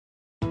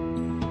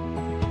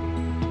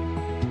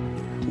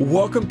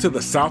Welcome to the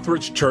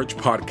Southridge Church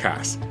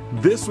Podcast.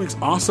 This week's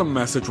awesome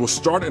message will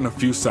start in a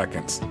few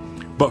seconds.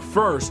 But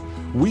first,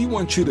 we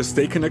want you to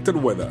stay connected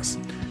with us.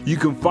 You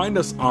can find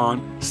us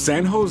on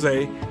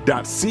sanjose.cc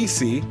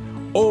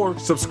or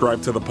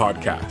subscribe to the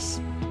podcast.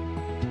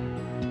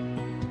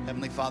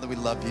 Heavenly Father, we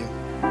love you.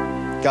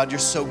 God, you're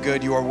so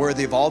good. You are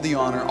worthy of all the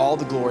honor, all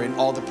the glory, and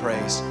all the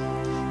praise.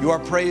 You are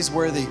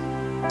praiseworthy.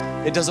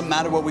 It doesn't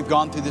matter what we've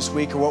gone through this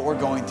week or what we're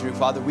going through,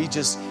 Father. We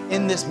just,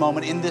 in this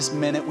moment, in this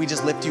minute, we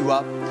just lift you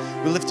up.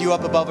 We lift you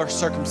up above our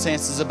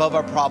circumstances, above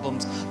our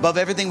problems, above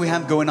everything we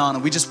have going on,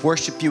 and we just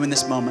worship you in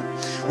this moment.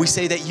 We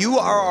say that you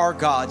are our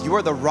God. You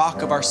are the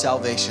rock of our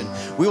salvation.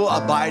 We will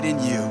abide in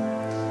you.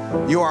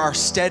 You are our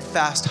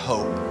steadfast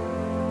hope.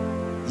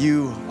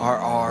 You are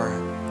our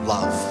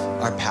love,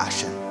 our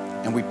passion,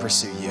 and we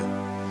pursue you.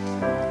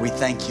 We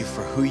thank you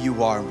for who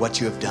you are and what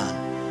you have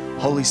done.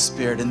 Holy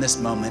Spirit, in this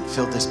moment,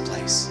 fill this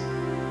place.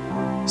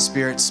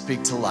 Spirit,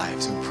 speak to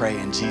lives. We pray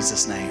in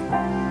Jesus' name.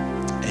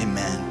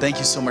 Amen. Thank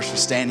you so much for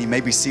standing. You may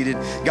be seated.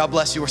 God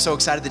bless you. We're so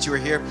excited that you are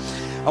here.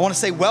 I want to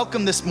say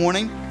welcome this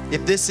morning.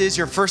 If this is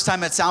your first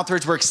time at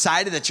Southridge, we're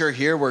excited that you're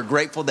here. We're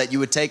grateful that you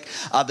would take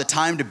the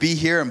time to be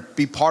here and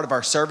be part of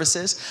our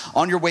services.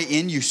 On your way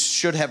in, you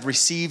should have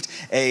received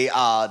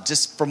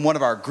just from one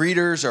of our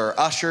greeters or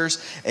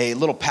ushers, a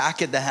little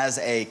packet that has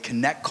a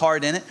Connect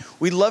card in it.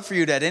 We'd love for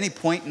you to, at any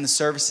point in the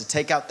service, to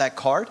take out that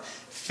card,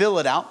 fill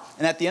it out,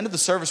 and at the end of the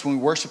service, when we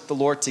worship the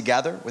Lord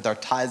together with our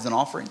tithes and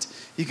offerings,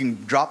 you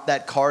can drop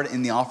that card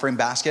in the offering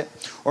basket.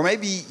 Or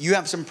maybe you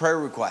have some prayer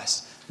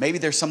requests. Maybe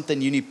there's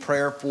something you need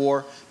prayer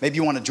for. Maybe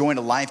you want to join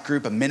a life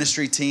group, a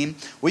ministry team.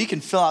 Well, you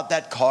can fill out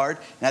that card,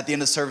 and at the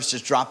end of the service,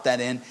 just drop that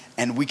in,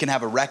 and we can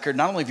have a record,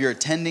 not only of your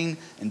attending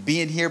and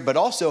being here, but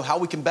also how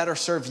we can better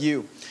serve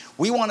you.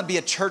 We want to be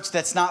a church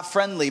that's not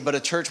friendly, but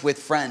a church with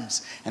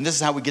friends. And this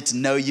is how we get to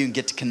know you and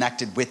get to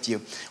connected with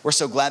you. We're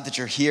so glad that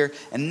you're here.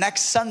 And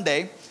next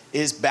Sunday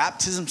is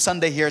Baptism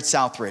Sunday here at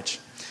Southridge.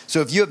 So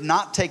if you have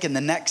not taken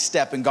the next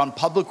step and gone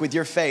public with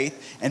your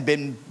faith and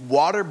been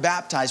water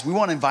baptized, we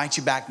want to invite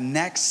you back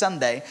next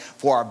Sunday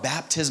for our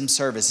baptism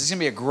service. It's going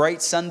to be a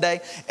great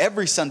Sunday.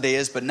 Every Sunday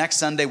is, but next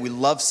Sunday we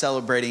love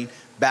celebrating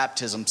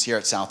baptisms here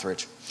at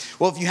Southridge.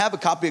 Well, if you have a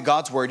copy of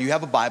God's Word, you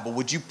have a Bible,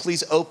 would you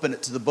please open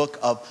it to the book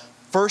of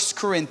 1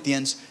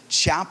 Corinthians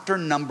chapter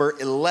number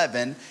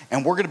 11,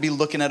 and we're going to be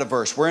looking at a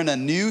verse. We're in a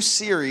new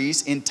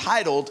series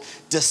entitled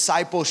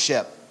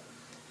Discipleship.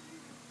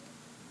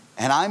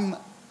 And I'm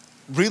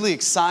really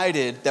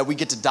excited that we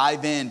get to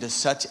dive into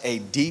such a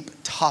deep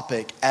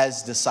topic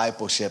as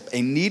discipleship,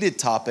 a needed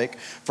topic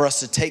for us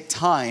to take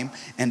time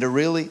and to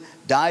really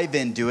dive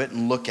into it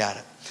and look at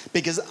it.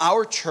 Because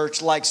our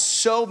church, like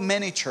so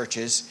many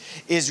churches,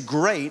 is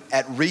great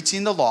at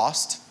reaching the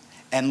lost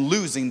and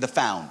losing the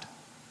found.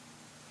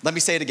 Let me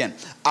say it again.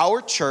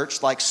 Our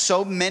church, like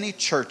so many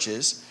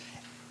churches,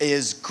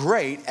 is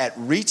great at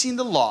reaching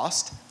the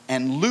lost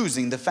and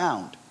losing the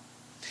found.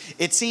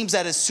 It seems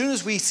that as soon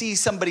as we see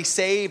somebody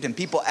saved and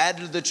people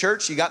added to the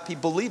church, you got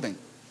people leaving.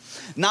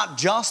 Not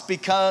just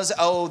because,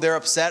 they're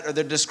upset or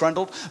they're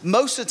disgruntled.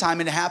 Most of the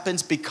time it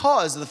happens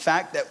because of the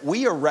fact that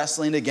we are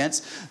wrestling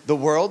against the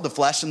world, the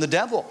flesh, and the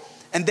devil.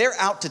 And they're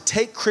out to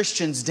take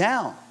Christians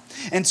down.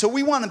 And so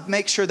we want to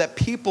make sure that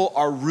people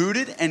are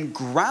rooted and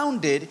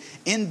grounded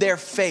in their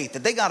faith,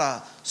 that they got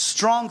a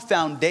strong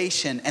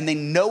foundation and they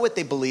know what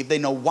they believe, they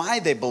know why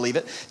they believe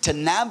it, to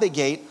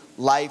navigate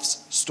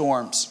life's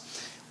storms.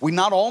 We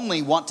not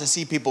only want to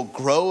see people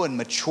grow and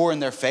mature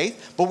in their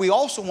faith, but we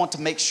also want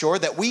to make sure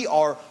that we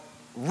are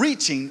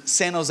reaching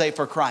San Jose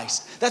for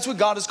Christ. That's what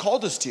God has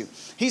called us to.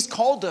 He's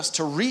called us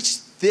to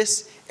reach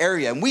this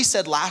area. And we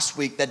said last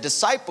week that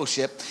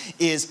discipleship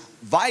is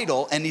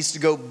vital and needs to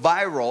go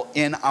viral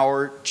in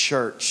our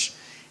church.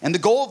 And the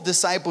goal of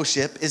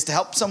discipleship is to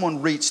help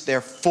someone reach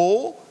their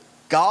full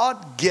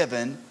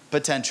God-given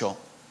potential.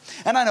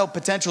 And I know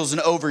potential is an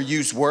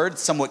overused word,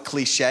 somewhat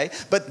cliche,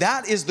 but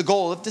that is the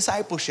goal of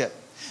discipleship.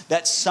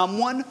 That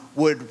someone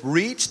would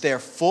reach their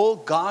full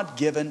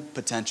God-given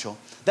potential.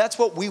 That's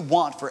what we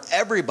want for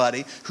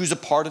everybody who's a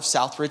part of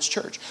Southridge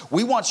Church.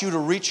 We want you to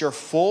reach your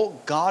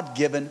full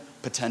God-given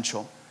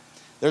potential.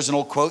 There's an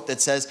old quote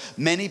that says,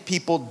 many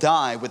people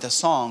die with a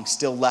song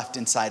still left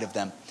inside of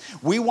them.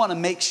 We want to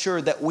make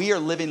sure that we are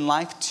living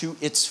life to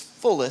its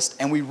fullest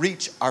and we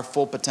reach our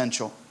full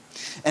potential.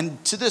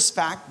 And to this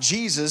fact,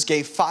 Jesus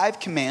gave 5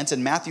 commands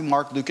in Matthew,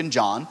 Mark, Luke, and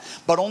John,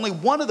 but only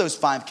one of those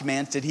 5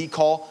 commands did he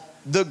call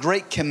the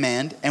great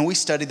command, and we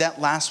studied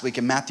that last week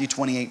in Matthew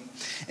 28.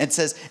 It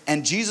says,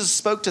 and Jesus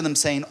spoke to them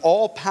saying,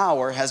 all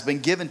power has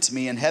been given to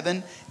me in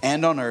heaven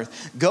and on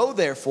earth. Go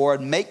therefore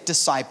and make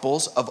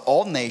disciples of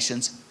all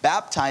nations,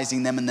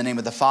 baptizing them in the name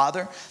of the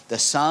Father, the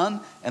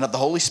Son, and of the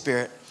Holy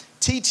Spirit,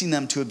 teaching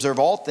them to observe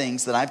all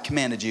things that I've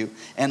commanded you.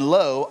 And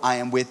lo, I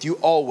am with you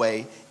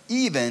always,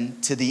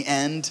 even to the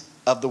end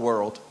of the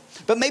world.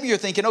 But maybe you're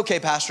thinking, okay,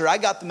 Pastor, I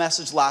got the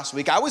message last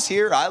week. I was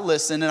here, I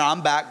listened, and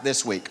I'm back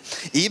this week.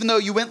 Even though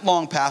you went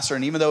long, Pastor,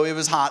 and even though it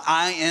was hot,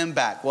 I am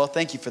back. Well,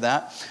 thank you for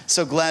that.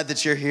 So glad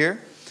that you're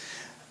here.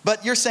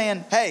 But you're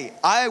saying, hey,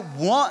 I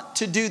want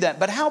to do that.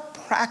 But how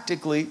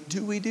practically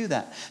do we do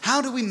that?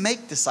 How do we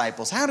make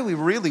disciples? How do we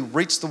really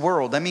reach the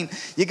world? I mean,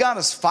 you got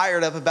us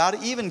fired up about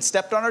it, even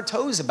stepped on our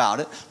toes about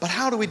it. But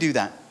how do we do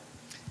that?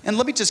 And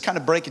let me just kind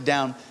of break it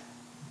down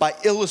by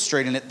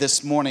illustrating it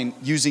this morning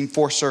using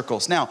 4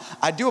 circles. Now,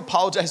 I do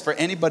apologize for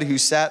anybody who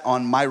sat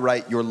on my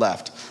right, your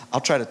left.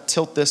 I'll try to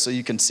tilt this so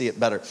you can see it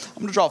better. I'm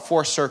going to draw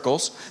 4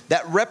 circles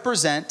that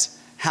represent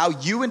how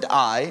you and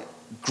I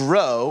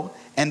grow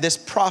and this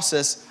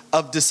process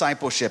of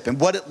discipleship and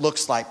what it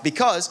looks like,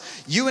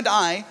 because you and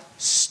I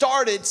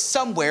started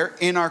somewhere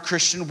in our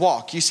Christian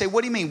walk. You say,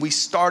 what do you mean we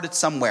started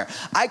somewhere?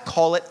 I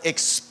call it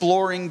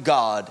exploring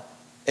God.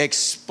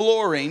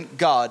 Exploring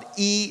God,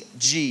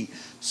 E-G.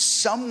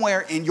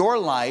 Somewhere in your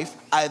life,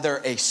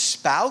 either a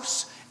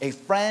spouse, a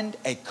friend,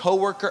 a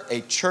coworker,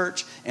 a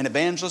church, an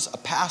evangelist, a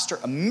pastor,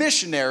 a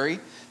missionary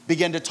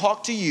begin to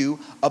talk to you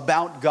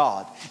about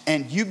God,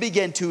 and you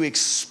begin to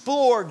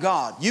explore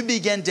God. You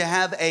begin to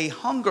have a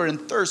hunger and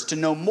thirst to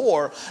know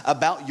more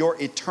about your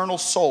eternal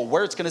soul,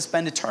 where it's going to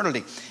spend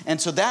eternity.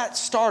 And so that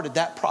started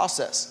that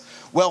process.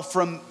 Well,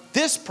 from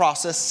this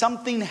process,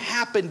 something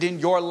happened in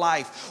your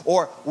life,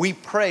 or we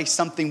pray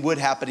something would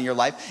happen in your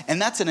life,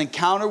 and that's an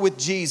encounter with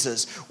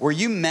Jesus, where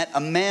you met a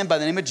man by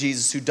the name of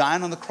Jesus who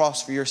died on the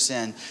cross for your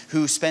sin,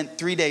 who spent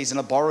 3 days in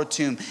a borrowed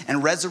tomb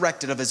and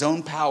resurrected of his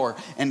own power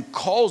and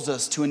calls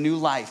us to a new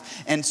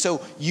life. And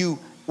so you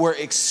were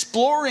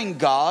exploring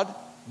God.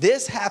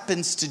 This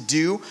happens to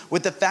do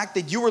with the fact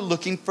that you were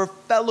looking for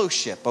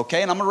fellowship,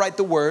 okay? And I'm going to write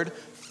the word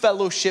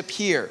fellowship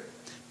here.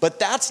 But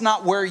that's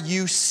not where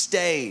you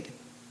stayed.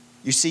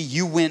 You see,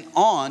 you went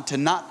on to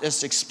not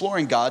just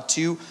exploring God,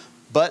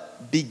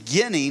 but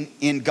beginning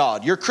in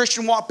God. Your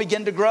Christian walk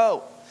began to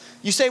grow.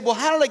 You say, well,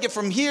 how did I get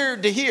from here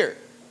to here?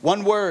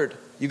 One word.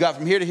 You got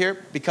from here to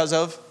here because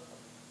of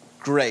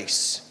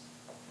grace.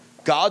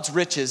 God's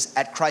riches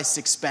at Christ's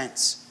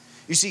expense.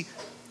 You see,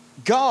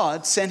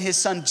 God sent his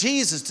son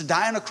Jesus to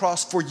die on a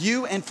cross for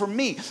you and for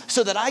me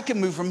so that I can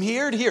move from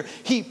here to here.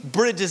 He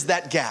bridges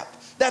that gap.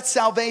 That's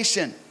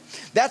salvation.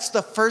 That's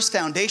the first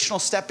foundational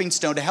stepping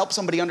stone to help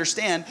somebody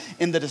understand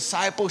in the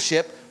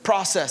discipleship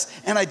process.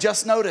 And I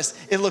just noticed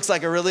it looks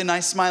like a really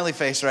nice smiley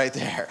face right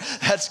there.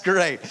 That's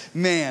great.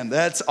 Man,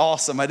 that's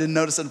awesome. I didn't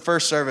notice it in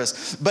first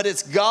service. But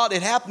it's God.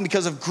 It happened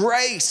because of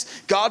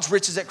grace. God's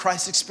riches at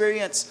Christ's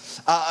expense.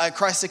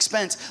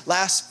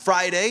 Last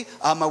Friday,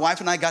 my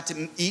wife and I got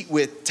to eat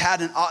with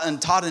Todd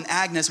and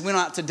Agnes. We went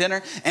out to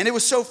dinner, and it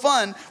was so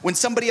fun when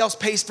somebody else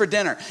pays for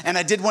dinner. And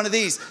I did one of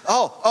these.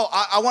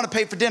 I want to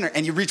pay for dinner.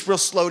 And you reach real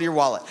slow to your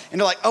wallet. And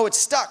you're like, oh, it's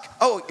stuck.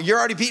 Oh, you're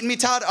already beating me,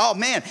 Todd? Oh,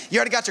 man, you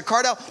already got your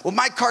card out? Well,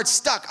 my card's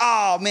stuck.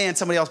 Oh, man,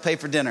 somebody else paid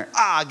for dinner.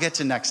 I'll get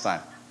you next time.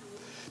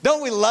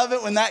 Don't we love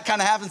it when that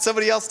kind of happens?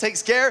 Somebody else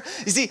takes care.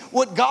 You see,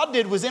 what God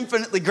did was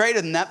infinitely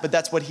greater than that, but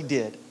that's what he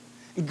did.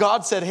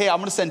 God said, hey, I'm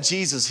going to send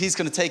Jesus. He's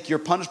going to take your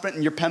punishment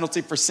and your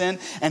penalty for sin,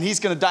 and he's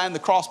going to die on the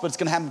cross, but it's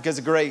going to happen because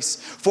of grace.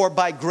 For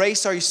by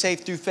grace are you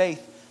saved through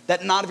faith,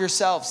 that not of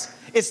yourselves.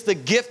 It's the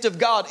gift of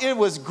God. It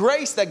was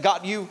grace that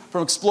got you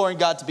from exploring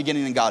God to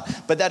beginning in God.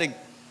 But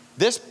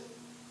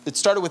it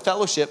started with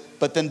fellowship,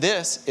 but then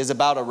this is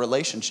about a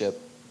relationship.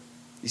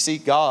 You see,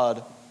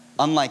 God,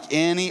 unlike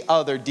any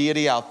other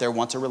deity out there,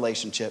 wants a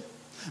relationship.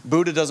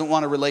 Buddha doesn't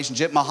want a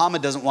relationship.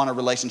 Muhammad doesn't want a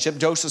relationship.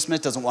 Joseph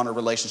Smith doesn't want a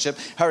relationship.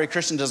 Hare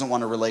Krishna doesn't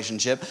want a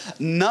relationship.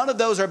 None of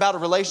those are about a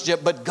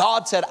relationship, but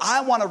God said,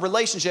 I want a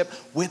relationship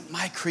with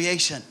my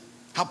creation.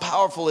 How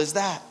powerful is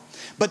that?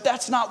 But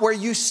that's not where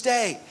you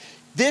stay.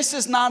 This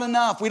is not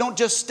enough. We don't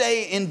just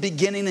stay in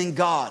beginning in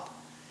God.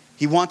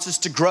 He wants us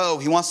to grow.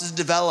 He wants us to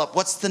develop.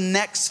 What's the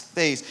next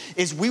phase?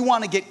 Is we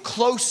want to get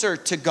closer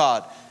to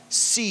God.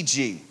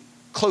 CG.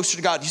 Closer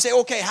to God. You say,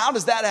 okay, how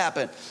does that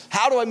happen?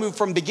 How do I move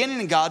from beginning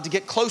in God to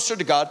get closer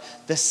to God?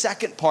 The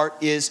second part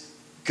is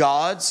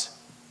God's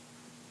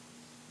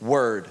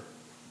word.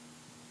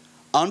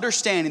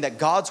 Understanding that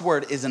God's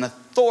word is an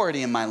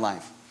authority in my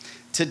life.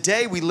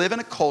 Today we live in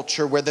a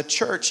culture where the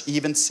church,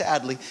 even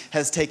sadly,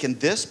 has taken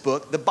this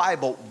book, the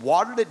Bible,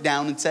 watered it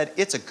down and said,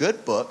 it's a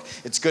good book.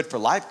 It's good for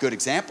life, good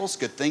examples,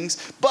 good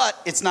things, but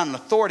it's not an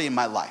authority in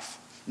my life.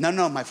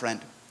 No, my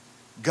friend.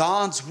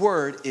 God's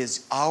word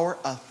is our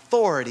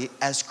authority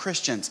as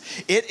Christians.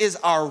 It is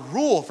our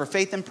rule for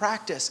faith and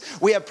practice.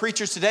 We have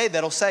preachers today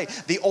that'll say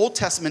the Old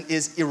Testament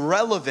is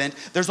irrelevant.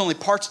 There's only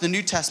parts of the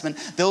New Testament.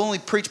 They'll only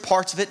preach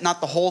parts of it,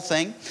 not the whole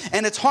thing.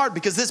 And it's hard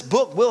because this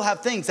book will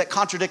have things that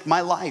contradict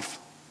my life.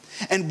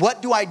 And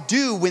what do I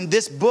do when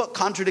this book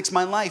contradicts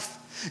my life?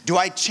 Do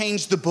I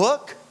change the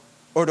book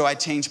or do I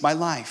change my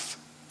life?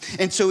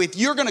 And so if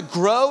you're going to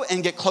grow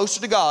and get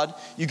closer to God,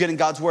 you get in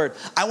God's word.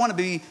 I want to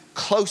be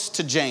close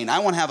to Jane. I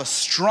want to have a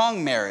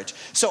strong marriage.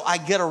 So I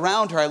get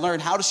around her. I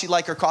learn, how does she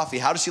like her coffee?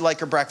 How does she like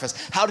her breakfast?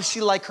 How does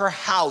she like her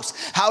house?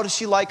 How does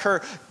she like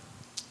her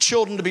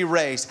children to be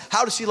raised?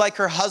 How does she like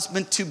her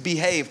husband to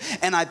behave?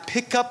 And I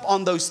pick up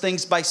on those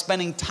things by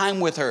spending time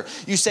with her.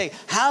 You say,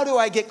 how do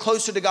I get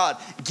closer to God?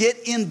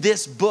 Get in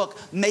this book.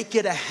 Make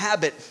it a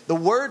habit. The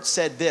word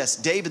said this.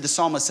 David the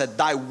psalmist said,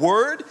 thy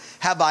word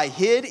have I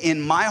hid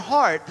in my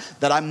heart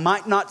that I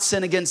might not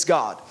sin against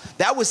God.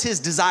 That was his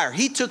desire.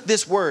 He took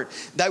this word.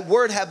 Thy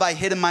word have I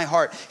hid in my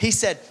heart. He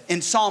said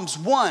in Psalms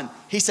 1,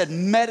 he said,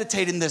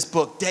 meditate in this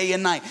book day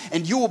and night,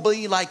 and you will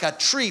be like a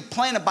tree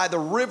planted by the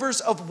rivers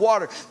of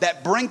water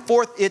that bring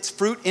forth its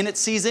fruit in its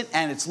season,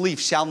 and its leaf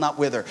shall not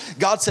wither.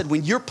 God said,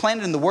 when you're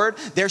planted in the word,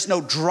 there's no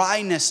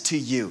dryness to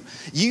you.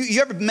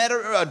 You ever met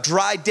a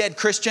dry, dead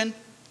Christian?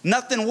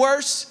 Nothing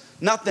worse,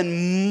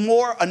 nothing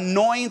more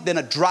annoying than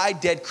a dry,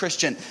 dead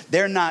Christian.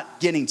 They're not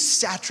getting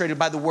saturated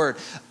by the word.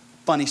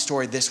 Funny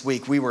story this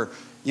week. We were,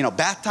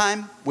 bath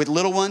time with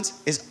little ones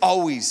is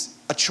always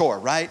a chore,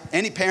 right?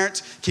 Any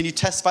parents, can you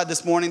testify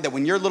this morning that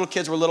when your little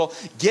kids were little,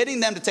 getting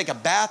them to take a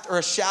bath or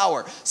a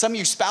shower, some of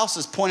you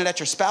spouses pointed at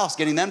your spouse,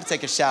 getting them to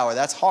take a shower.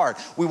 That's hard.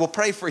 We will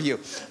pray for you.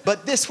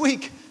 But this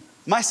week,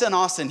 my son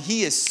Austin,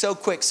 he is so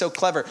quick, so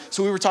clever.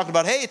 So we were talking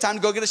about, hey, time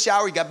to go get a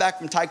shower. He got back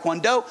from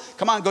Taekwondo.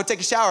 Come on, go take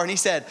a shower. And he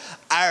said,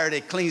 I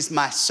already cleansed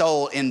my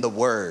soul in the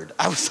word.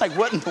 I was like,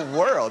 what in the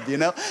world,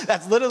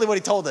 That's literally what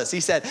he told us. He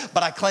said,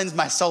 but I cleansed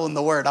my soul in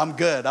the word. I'm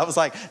good. I was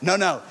like,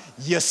 no,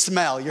 you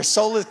smell. Your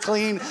soul is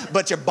clean,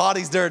 but your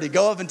body's dirty.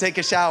 Go up and take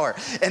a shower.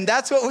 And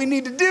that's what we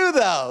need to do,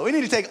 though. We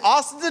need to take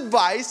Austin's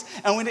advice,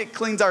 and we need to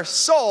cleanse our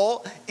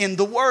soul in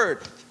the word.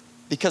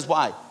 Because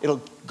why?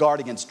 It'll guard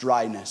against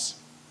dryness.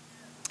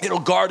 It'll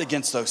guard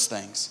against those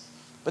things.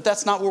 But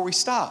that's not where we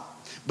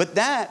stop. But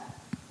that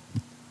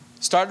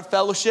started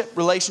fellowship,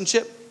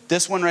 relationship.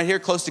 This one right here,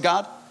 close to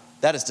God,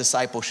 that is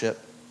discipleship.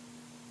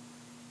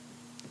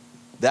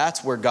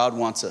 That's where God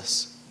wants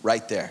us,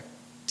 right there,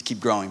 to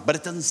keep growing. But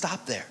it doesn't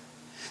stop there.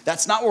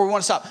 That's not where we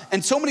want to stop.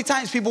 And so many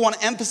times people want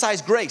to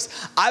emphasize grace.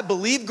 I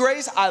believe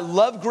grace, I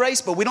love grace,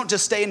 but we don't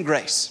just stay in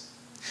grace.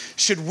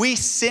 Should we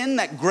sin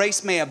that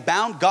grace may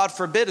abound? God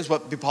forbid, is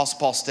what the Apostle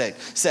Paul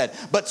said.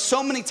 But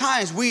so many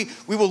times we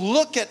will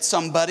look at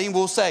somebody and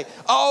we'll say,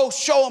 oh,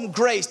 show them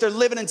grace. They're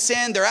living in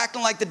sin. They're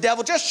acting like the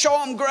devil. Just show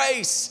them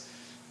grace.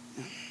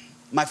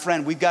 My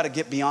friend, we've got to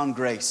get beyond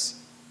grace.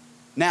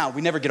 Now,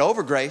 we never get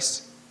over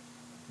grace,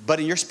 but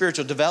in your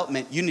spiritual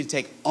development, you need to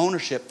take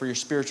ownership for your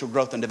spiritual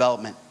growth and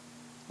development.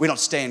 We don't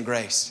stay in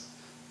grace.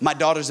 My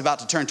daughter's about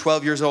to turn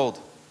 12 years old.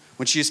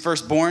 When she was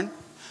first born,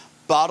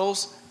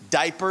 bottles,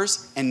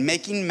 diapers, and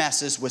making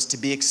messes was to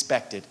be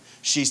expected.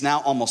 She's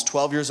now almost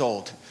 12 years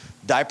old.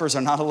 Diapers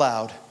are not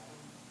allowed.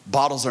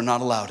 Bottles are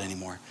not allowed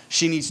anymore.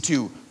 She needs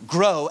to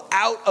grow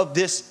out of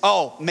this,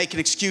 making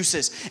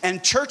excuses.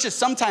 And churches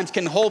sometimes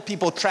can hold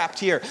people trapped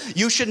here.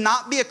 You should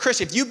not be a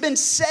Christian. If you've been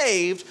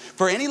saved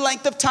for any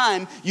length of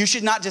time, you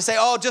should not just say,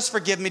 just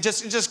forgive me,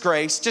 just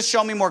grace, just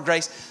show me more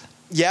grace.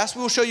 Yes,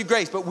 we will show you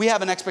grace, but we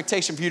have an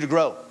expectation for you to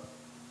grow.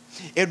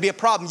 It would be a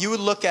problem. You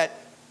would look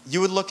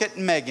at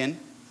Megan.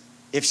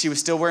 If she was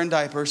still wearing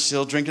diapers,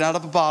 still drinking out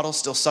of a bottle,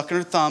 still sucking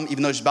her thumb,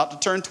 even though she's about to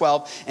turn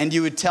 12, and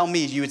you would tell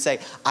me, you would say,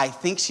 I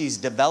think she's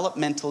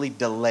developmentally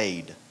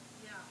delayed.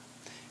 Yeah.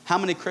 How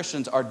many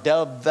Christians are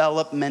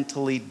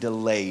developmentally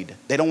delayed?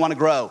 They don't want to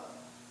grow.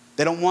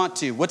 They don't want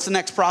to. What's the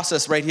next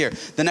process right here?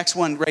 The next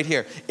one right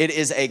here. It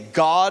is a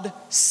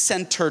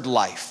God-centered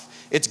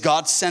life. It's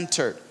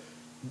God-centered.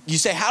 You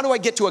say, how do I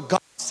get to a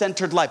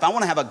God-centered life? I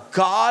want to have a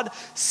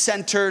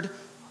God-centered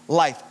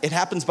life. It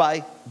happens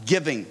by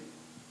giving.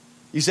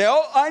 You say,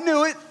 I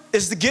knew it.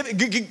 It's the giving.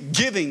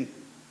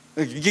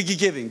 There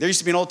used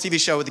to be an old TV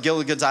show with the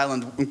Gilligan's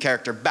Island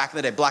character back in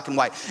the day, black and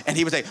white. And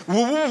he would say,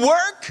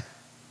 work.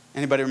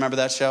 Anybody remember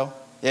that show?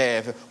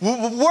 Yeah.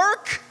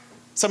 Work.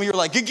 Some of you are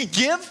like,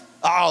 give.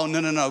 Oh,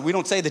 no. We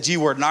don't say the G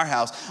word in our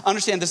house.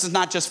 Understand, this is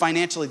not just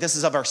financially. This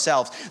is of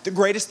ourselves. The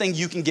greatest thing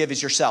you can give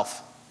is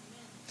yourself.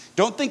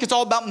 Don't think it's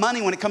all about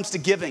money when it comes to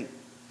giving.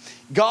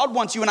 God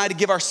wants you and I to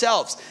give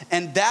ourselves.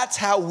 And that's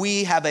how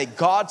we have a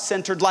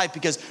God-centered life,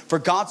 because for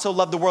God so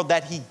loved the world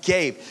that he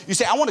gave. You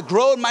say, I want to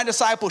grow in my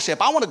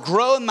discipleship. I want to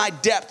grow in my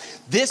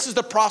depth. This is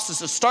the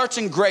process. It starts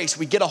in grace.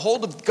 We get a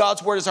hold of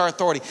God's word as our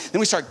authority.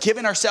 Then we start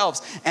giving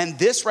ourselves. And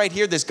this right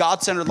here, this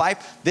God-centered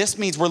life, this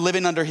means we're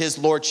living under his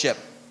lordship.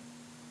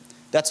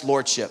 That's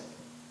lordship.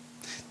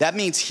 That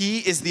means he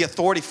is the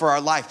authority for our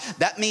life.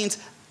 That means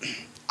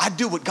I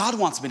do what God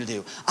wants me to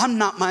do. I'm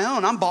not my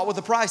own. I'm bought with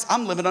a price.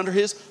 I'm living under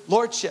his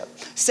lordship.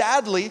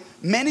 Sadly,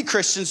 many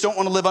Christians don't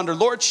want to live under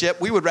lordship.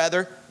 We would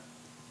rather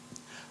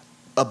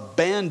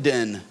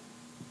abandon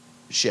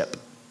ship.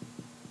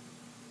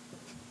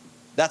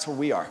 That's where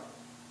we are.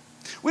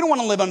 We don't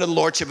want to live under the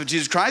lordship of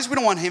Jesus Christ. We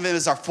don't want him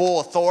as our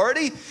full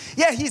authority.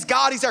 Yeah, he's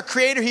God. He's our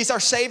creator. He's our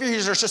savior.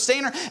 He's our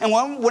sustainer. And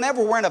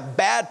whenever we're in a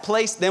bad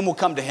place, then we'll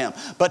come to him.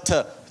 But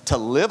to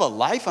live a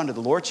life under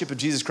the lordship of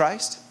Jesus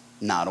Christ,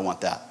 no, I don't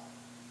want that.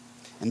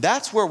 And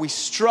that's where we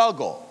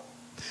struggle.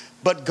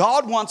 But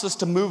God wants us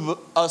to move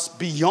us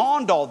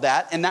beyond all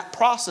that, and that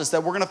process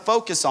that we're going to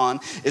focus on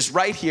is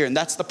right here, and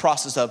that's the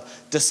process of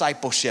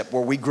discipleship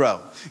where we grow.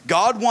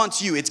 God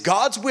wants you, it's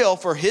God's will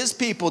for his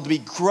people to be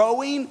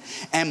growing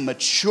and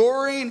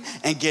maturing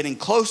and getting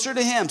closer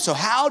to him. So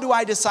how do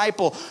I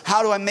disciple?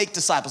 How do I make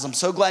disciples? I'm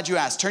so glad you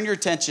asked. Turn your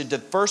attention to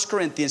 1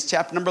 Corinthians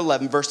chapter number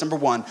 11, verse number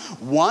 1.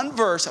 One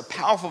verse, a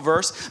powerful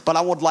verse, but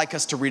I would like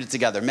us to read it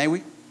together. May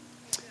we?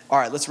 All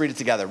right, let's read it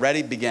together.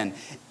 Ready? Begin.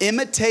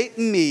 Imitate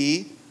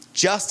me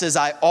just as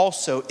I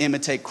also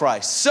imitate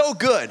Christ. So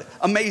good.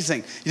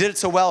 Amazing. You did it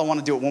so well. I want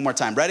to do it one more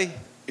time. Ready?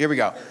 Here we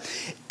go.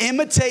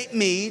 Imitate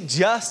me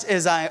just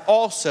as I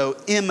also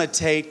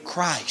imitate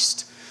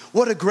Christ.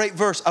 What a great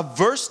verse. A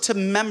verse to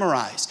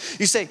memorize.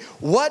 You say,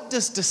 what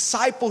does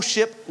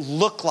discipleship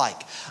look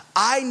like?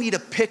 I need a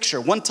picture.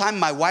 One time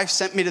my wife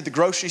sent me to the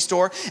grocery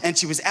store and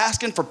she was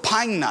asking for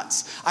pine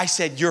nuts. I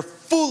said, you're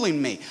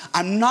fooling me.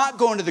 I'm not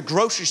going to the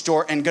grocery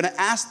store and going to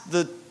ask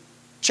the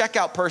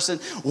checkout person,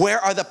 where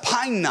are the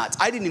pine nuts?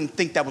 I didn't even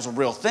think that was a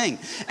real thing.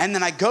 And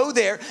then I go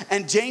there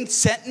and Jane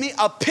sent me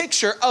a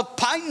picture of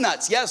pine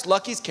nuts. Yes,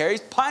 Lucky's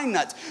carries pine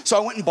nuts. So I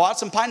went and bought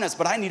some pine nuts,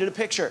 but I needed a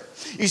picture.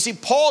 You see,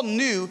 Paul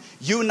knew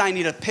you and I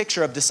need a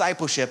picture of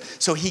discipleship.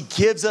 So he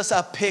gives us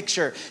a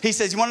picture. He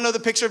says, you want to know the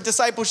picture of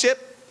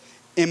discipleship?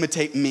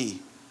 Imitate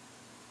me.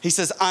 He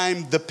says,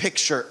 I'm the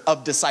picture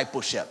of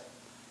discipleship.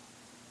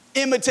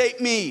 Imitate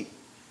me.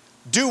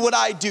 Do what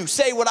I do,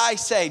 say what I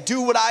say,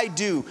 do what I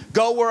do,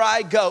 go where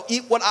I go,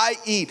 eat what I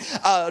eat,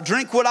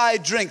 drink what I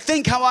drink,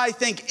 think how I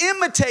think,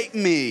 imitate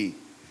me.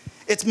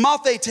 It's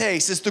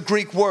mathetes is the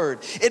Greek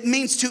word. It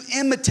means to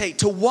imitate,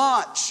 to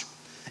watch,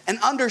 and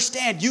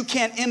understand you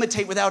can't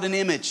imitate without an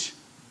image.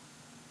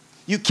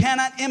 You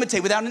cannot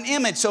imitate without an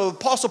image. So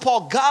Apostle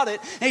Paul got it,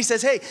 and he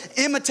says, hey,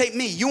 imitate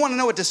me. You want to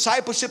know what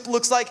discipleship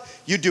looks like?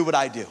 You do what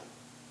I do.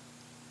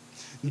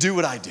 Do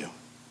what I do.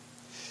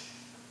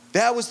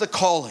 That was the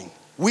calling.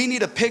 We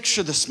need a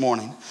picture this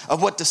morning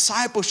of what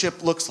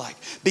discipleship looks like,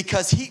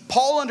 because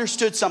Paul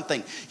understood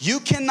something. You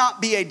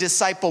cannot be a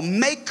disciple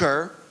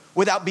maker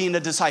without being a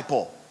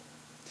disciple.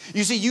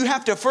 You see, you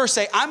have to first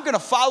say, I'm going to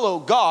follow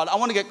God. I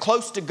want to get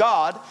close to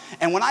God.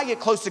 And when I get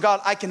close to God,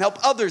 I can help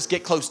others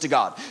get close to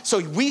God. So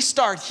we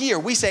start here.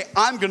 We say,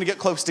 I'm going to get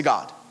close to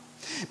God.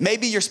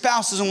 Maybe your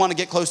spouse doesn't want to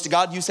get close to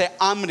God. You say,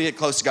 I'm going to get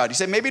close to God. You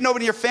say, maybe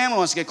nobody in your family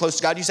wants to get close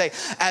to God. You say,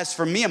 as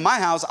for me and my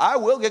house, I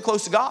will get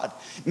close to God.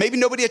 Maybe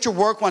nobody at your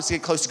work wants to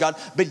get close to God,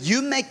 but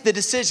you make the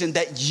decision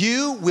that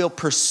you will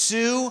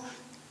pursue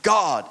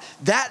God.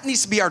 That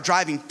needs to be our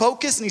driving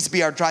focus, needs to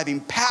be our driving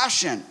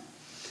passion.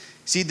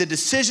 See, the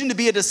decision to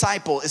be a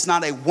disciple is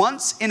not a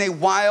once in a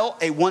while,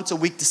 a once a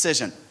week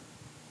decision.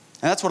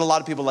 And that's what a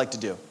lot of people like to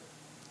do.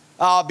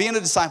 Being a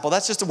disciple,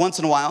 that's just a once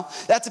in a while.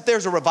 That's if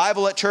there's a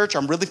revival at church,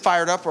 I'm really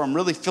fired up, or I'm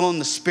really feeling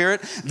the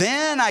Spirit,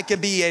 then I can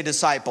be a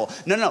disciple.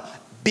 No.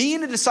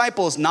 Being a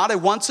disciple is not a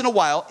once in a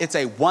while, it's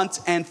a once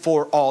and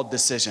for all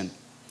decision.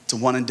 It's a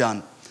one and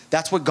done.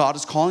 That's what God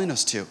is calling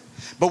us to.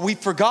 But we've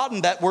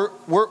forgotten that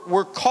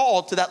we're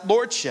called to that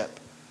lordship,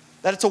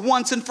 that it's a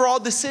once and for all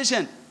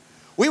decision.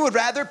 We would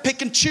rather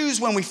pick and choose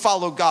when we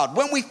follow God,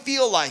 when we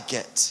feel like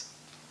it.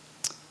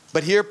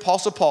 But here,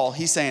 Apostle Paul,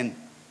 he's saying,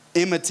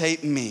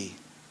 imitate me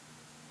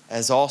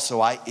as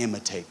also I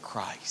imitate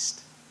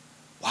Christ.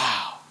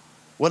 Wow,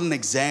 what an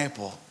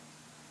example.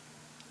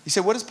 You say,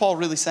 what is Paul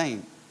really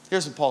saying?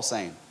 Here's what Paul's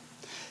saying.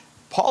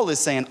 Paul is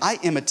saying, I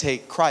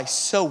imitate Christ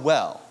so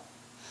well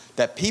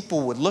that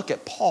people would look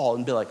at Paul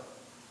and be like,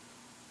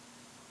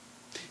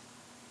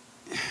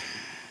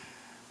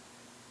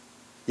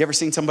 you ever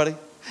seen somebody?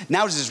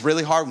 Now it's just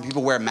really hard when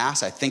people wear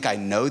masks. I think I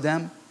know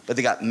them, but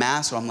they got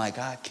masks, so I'm like,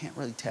 I can't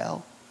really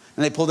tell.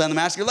 And they pull down the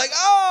mask, you're like,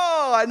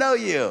 oh, I know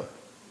you.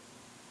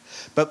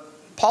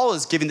 But Paul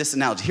is giving this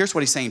analogy. Here's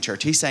what he's saying,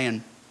 church. He's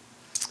saying,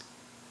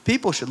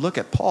 people should look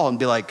at Paul and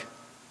be like,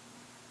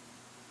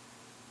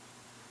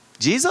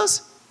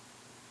 Jesus?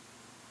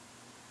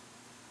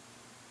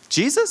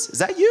 Jesus? Is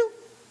that you?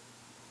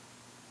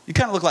 You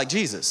kind of look like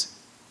Jesus.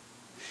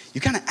 You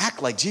kind of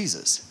act like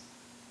Jesus.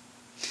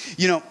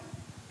 You know,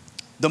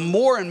 the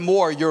more and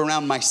more you're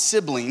around my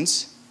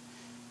siblings,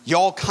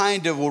 y'all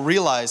kind of will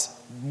realize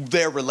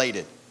they're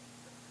related.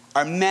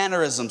 Our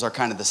mannerisms are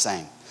kind of the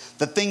same.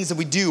 The things that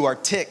we do, our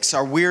tics,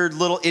 our weird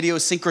little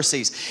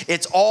idiosyncrasies,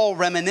 it's all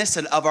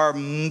reminiscent of our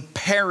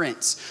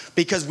parents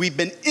because we've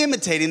been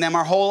imitating them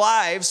our whole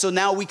lives. So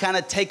now we kind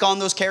of take on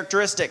those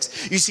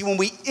characteristics. You see, when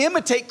we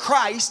imitate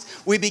Christ,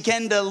 we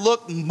begin to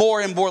look more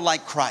and more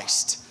like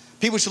Christ.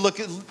 People should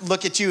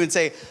look at you and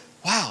say,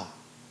 wow,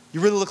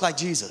 you really look like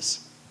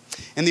Jesus.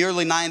 In the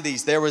early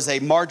 90s, there was a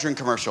margarine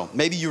commercial.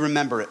 Maybe you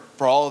remember it.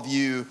 For all of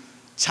you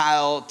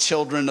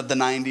children of the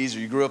 90s, or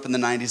you grew up in the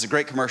 90s, a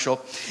great commercial.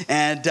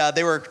 And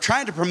they were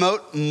trying to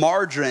promote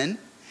margarine.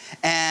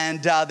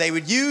 And they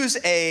would use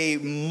a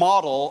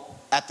model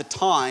at the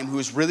time who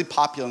was really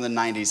popular in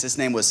the 90s. His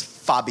name was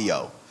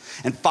Fabio.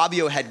 And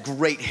Fabio had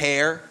great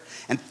hair.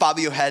 And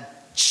Fabio had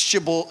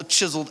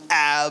chiseled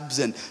abs.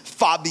 And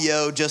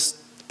Fabio just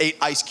ate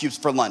ice cubes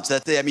for lunch.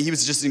 He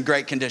was just in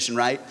great condition,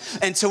 right?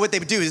 And so what they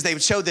would do is they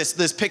would show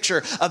this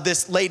picture of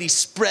this lady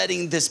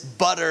spreading this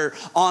butter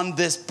on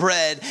this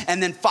bread,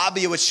 and then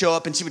Fabio would show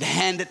up and she would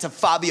hand it to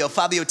Fabio.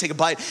 Fabio would take a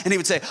bite and he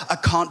would say, "I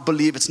can't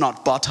believe it's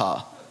not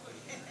butter."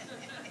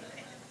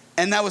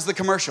 And that was the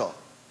commercial.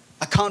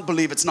 "I can't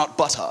believe it's not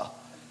butter."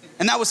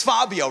 And that was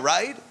Fabio,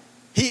 right?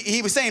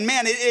 He was saying,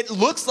 man, it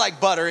looks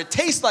like butter. It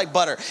tastes like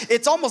butter.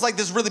 It's almost like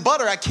this is really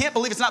butter. I can't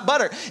believe it's not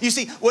butter. You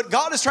see, what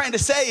God is trying to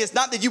say is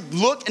not that you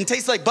look and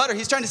taste like butter.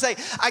 He's trying to say,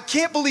 I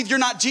can't believe you're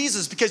not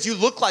Jesus because you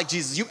look like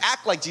Jesus. You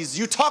act like Jesus.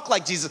 You talk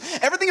like Jesus.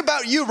 Everything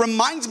about you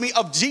reminds me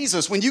of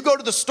Jesus. When you go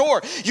to the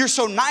store, you're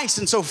so nice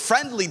and so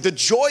friendly. The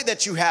joy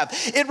that you have.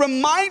 It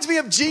reminds me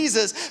of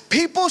Jesus.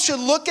 People should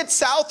look at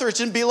Southridge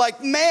and be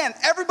like, man,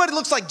 everybody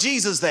looks like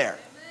Jesus there.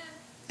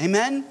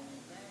 Amen?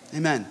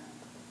 Amen.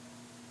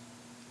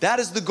 That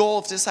is the goal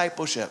of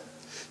discipleship.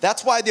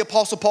 That's why the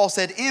Apostle Paul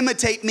said,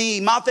 imitate me,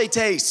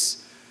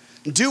 mathetes.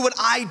 Do what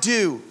I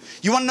do.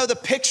 You want to know the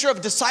picture of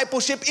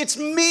discipleship? It's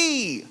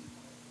me.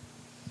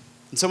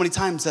 And so many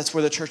times that's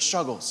where the church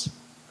struggles.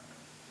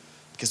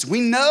 Because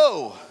we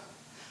know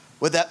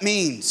what that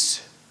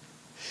means.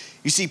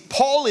 You see,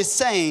 Paul is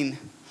saying,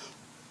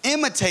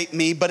 imitate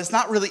me, but it's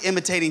not really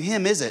imitating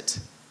him, is it?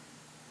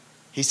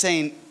 He's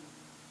saying,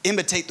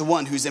 imitate the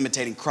one who's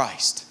imitating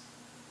Christ.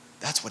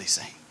 That's what he's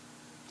saying.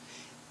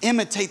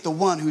 Imitate the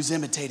one who's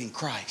imitating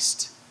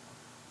Christ.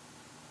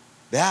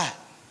 That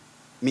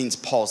means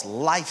Paul's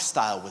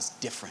lifestyle was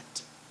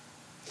different.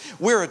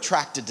 We're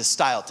attracted to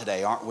style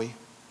today, aren't we?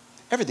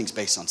 Everything's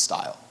based on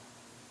style.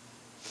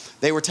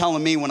 They were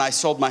telling me when I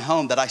sold my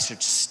home that I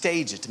should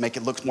stage it to make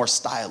it look more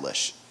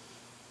stylish.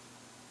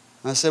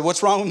 I said,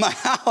 what's wrong with my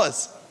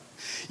house?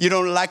 You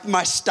don't like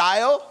my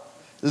style?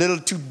 A little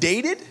too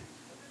dated?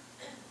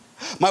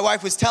 My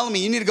wife was telling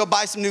me, you need to go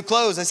buy some new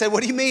clothes. I said,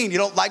 what do you mean? You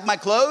don't like my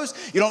clothes?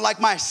 You don't like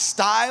my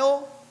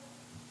style?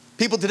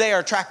 People today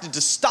are attracted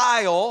to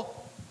style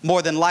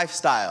more than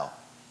lifestyle.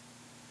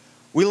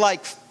 We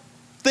like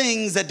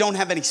things that don't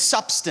have any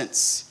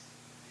substance.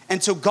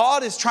 And so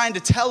God is trying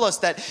to tell us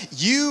that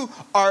you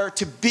are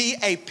to be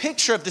a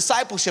picture of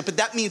discipleship, but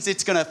that means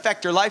it's going to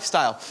affect your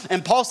lifestyle.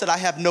 And Paul said, I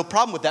have no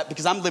problem with that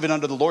because I'm living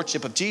under the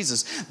lordship of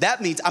Jesus. That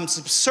means I'm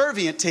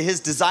subservient to his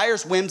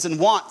desires, whims,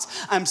 and wants.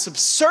 I'm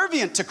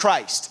subservient to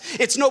Christ.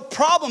 It's no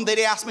problem that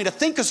he asked me to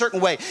think a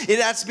certain way. It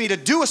asks me to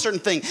do a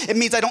certain thing. It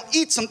means I don't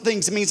eat some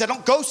things. It means I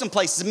don't go some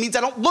places. It means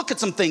I don't look at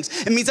some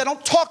things. It means I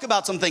don't talk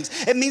about some things.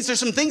 It means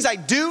there's some things I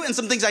do and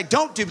some things I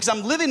don't do because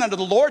I'm living under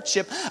the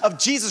lordship of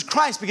Jesus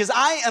Christ because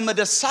I am a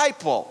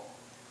disciple.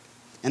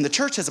 And the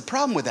church has a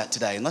problem with that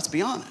today. And let's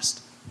be honest.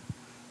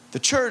 The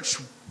church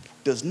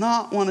does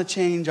not want to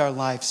change our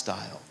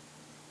lifestyle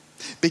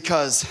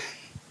because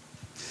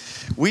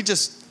we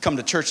just come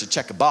to church to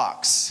check a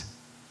box,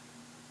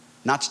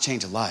 not to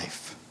change a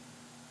life.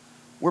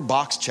 We're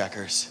box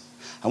checkers.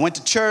 I went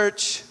to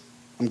church.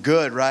 I'm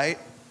good, right?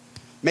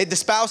 Made the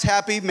spouse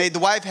happy, made the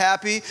wife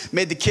happy,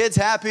 made the kids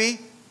happy,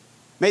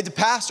 made the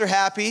pastor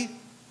happy.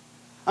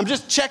 I'm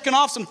just checking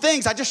off some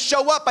things. I just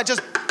show up. I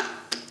just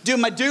do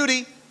my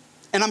duty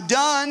and I'm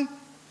done.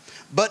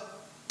 But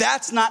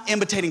that's not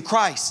imitating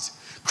Christ.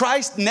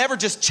 Christ never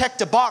just checked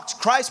a box.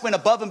 Christ went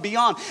above and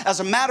beyond.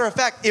 As a matter of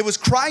fact, it was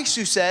Christ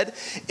who said,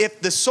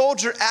 if the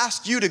soldier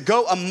asked you to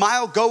go a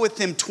mile, go with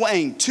him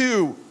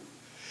two.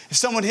 If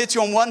someone hits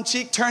you on one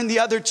cheek, turn the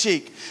other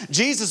cheek.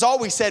 Jesus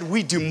always said,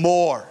 we do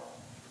more.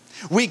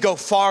 We go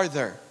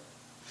farther.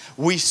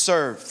 We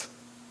serve.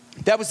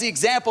 That was the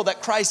example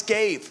that Christ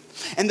gave.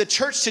 And the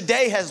church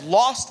today has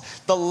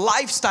lost the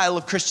lifestyle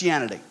of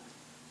Christianity.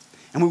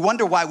 And we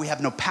wonder why we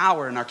have no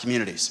power in our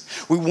communities.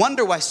 We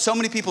wonder why so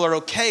many people are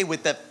okay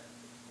with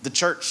the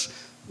church.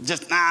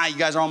 Just, you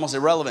guys are almost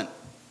irrelevant.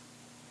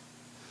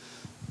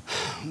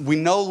 We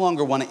no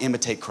longer want to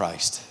imitate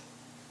Christ.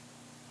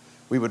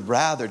 We would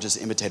rather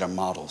just imitate our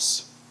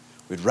models.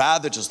 We'd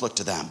rather just look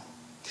to them.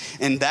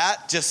 And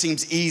that just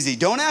seems easy.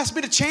 Don't ask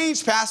me to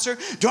change, Pastor.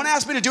 Don't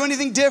ask me to do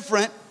anything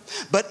different.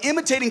 But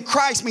imitating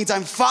Christ means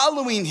I'm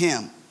following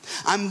him.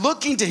 I'm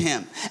looking to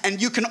him. And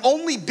you can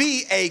only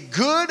be a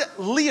good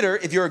leader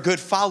if you're a good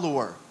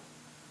follower.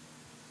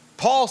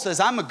 Paul says,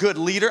 I'm a good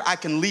leader. I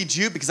can lead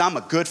you because I'm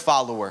a good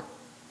follower.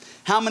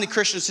 How many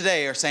Christians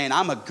today are saying,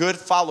 I'm a good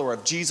follower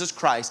of Jesus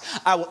Christ.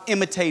 I will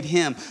imitate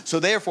him. So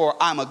therefore,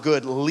 I'm a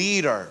good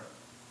leader.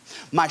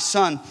 My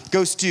son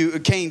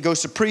Kane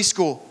goes to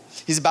preschool.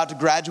 He's about to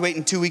graduate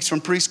in 2 weeks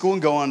from preschool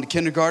and go on to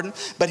kindergarten.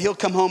 But he'll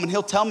come home and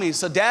he'll tell me,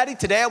 so Daddy,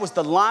 today I was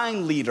the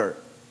line leader.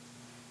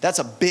 That's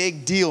a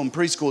big deal in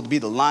preschool to be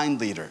the line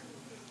leader.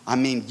 I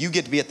mean, you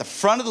get to be at the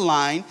front of the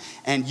line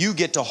and you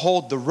get to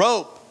hold the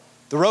rope.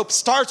 The rope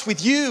starts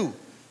with you.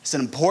 It's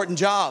an important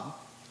job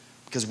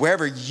because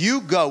wherever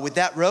you go with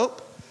that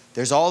rope,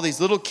 there's all these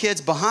little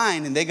kids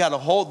behind and they got to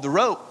hold the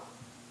rope.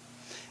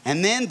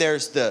 And then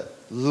there's the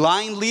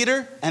line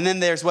leader and then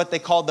there's what they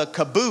call the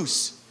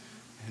caboose.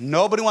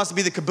 Nobody wants to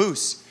be the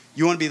caboose.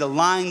 You want to be the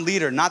line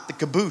leader, not the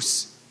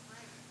caboose.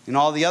 And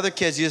all the other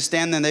kids, you just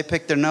stand there and they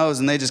pick their nose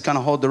and they just kind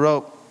of hold the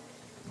rope.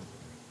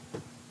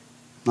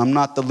 I'm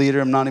not the leader.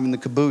 I'm not even the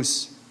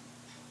caboose.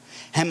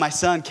 And my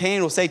son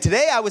Cain will say,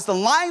 today I was the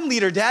line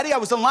leader, Daddy. I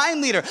was the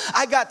line leader.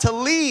 I got to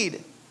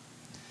lead.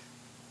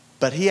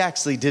 But he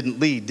actually didn't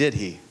lead, did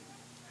he?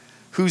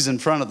 Who's in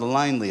front of the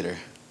line leader?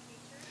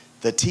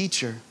 The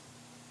teacher.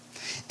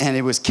 And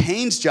it was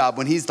Cain's job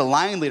when he's the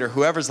line leader,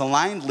 whoever's the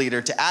line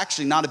leader, to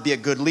actually not to be a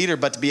good leader,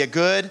 but to be a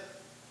good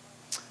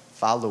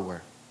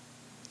follower.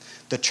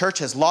 The church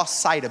has lost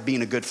sight of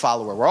being a good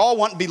follower. We're all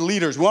wanting to be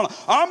leaders.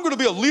 I'm going to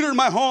be a leader in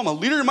my home, a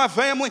leader in my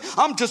family.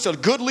 I'm just a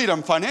good leader.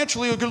 I'm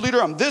financially a good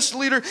leader. I'm this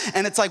leader.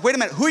 And it's like, wait a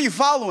minute, who are you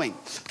following?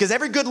 Because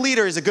every good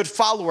leader is a good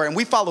follower, and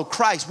we follow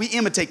Christ. We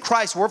imitate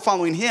Christ. We're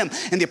following him.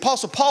 And the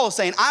Apostle Paul is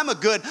saying, I'm a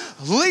good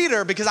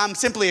leader because I'm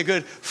simply a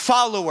good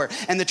follower.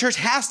 And the church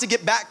has to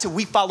get back to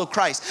we follow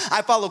Christ.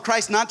 I follow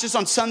Christ not just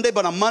on Sunday,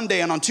 but on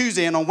Monday and on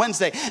Tuesday and on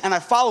Wednesday. And I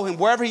follow him.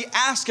 Wherever he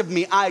asks of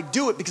me, I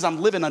do it because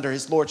I'm living under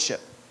his lordship.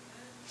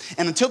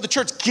 And until the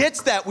church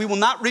gets that, we will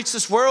not reach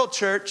this world,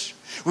 church.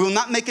 We will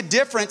not make a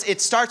difference.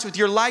 It starts with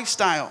your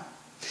lifestyle.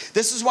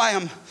 This is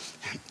why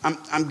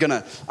I'm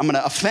gonna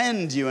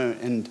offend you,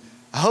 and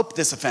I hope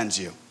this offends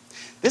you.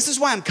 This is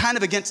why I'm kind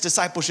of against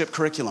discipleship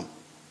curriculum.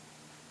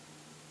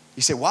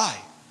 You say, why?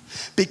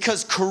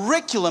 Because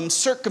curriculum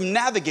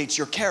circumnavigates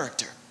your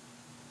character.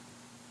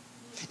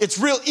 It's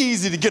real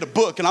easy to get a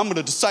book, and I'm going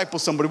to disciple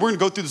somebody. We're going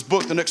to go through this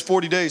book the next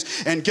 40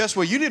 days, and guess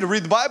what? You need to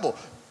read the Bible.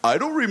 I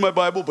don't read my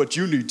Bible, but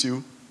you need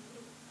to.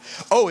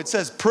 Oh, it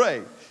says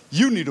pray.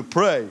 You need to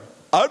pray.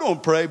 I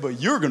don't pray, but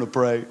you're going to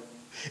pray.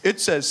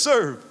 It says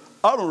serve.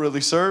 I don't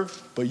really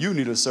serve, but you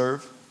need to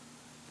serve.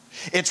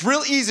 It's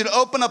real easy to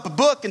open up a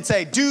book and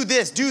say, do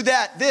this, do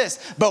that,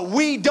 this, but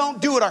we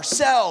don't do it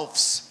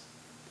ourselves.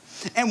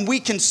 And we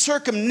can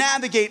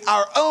circumnavigate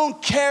our own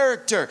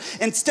character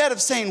instead of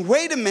saying,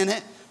 wait a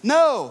minute,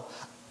 no.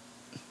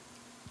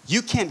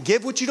 You can't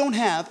give what you don't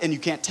have, and you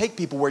can't take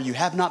people where you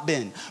have not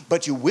been.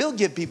 But you will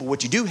give people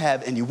what you do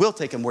have, and you will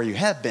take them where you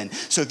have been.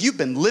 So if you've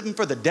been living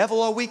for the devil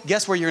all week,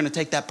 guess where you're going to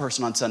take that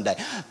person on Sunday?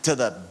 To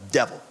the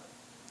devil.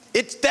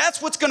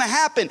 That's what's going to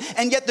happen.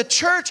 And yet the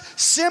church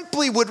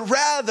simply would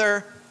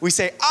rather, we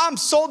say, I'm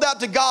sold out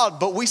to God,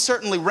 but we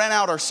certainly rent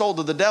out our soul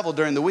to the devil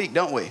during the week,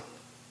 don't we?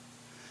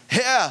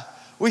 Yeah,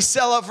 we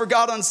sell out for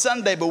God on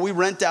Sunday, but we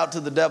rent out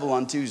to the devil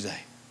on Tuesday.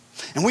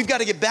 And we've got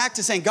to get back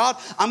to saying, God,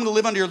 I'm going to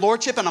live under your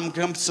lordship and I'm going to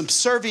become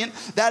subservient.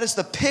 That is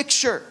the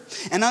picture.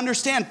 And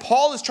understand,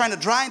 Paul is trying to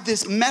drive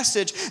this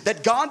message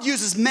that God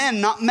uses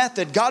men, not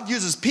method. God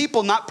uses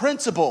people, not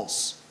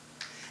principles.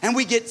 And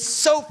we get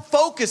so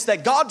focused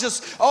that God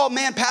just, oh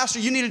man, pastor,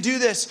 you need to do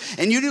this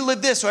and you need to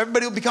live this so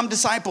everybody will become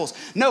disciples.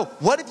 No,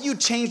 what if you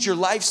changed your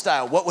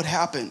lifestyle? What would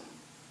happen?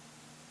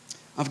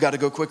 I've got to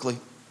go quickly.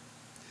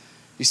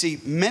 You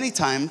see, many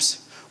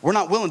times we're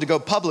not willing to go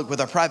public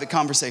with our private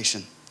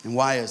conversation. And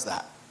why is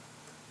that?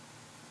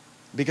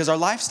 Because our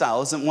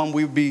lifestyle isn't one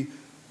we would be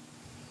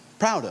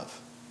proud of.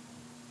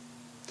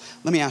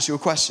 Let me ask you a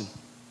question.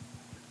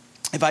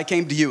 If I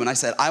came to you and I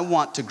said, I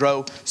want to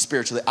grow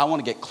spiritually, I want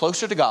to get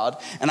closer to God,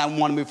 and I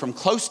want to move from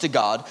close to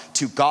God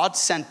to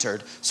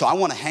God-centered, so I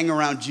want to hang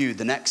around you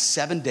the next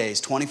 7 days,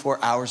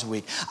 24 hours a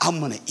week. I'm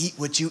going to eat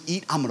what you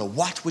eat. I'm going to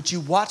watch what you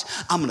watch.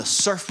 I'm going to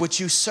surf what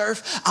you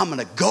surf. I'm going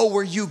to go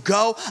where you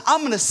go. I'm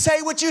going to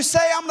say what you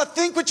say. I'm going to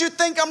think what you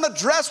think. I'm going to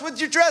dress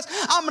what you dress.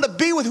 I'm going to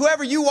be with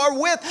whoever you are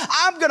with.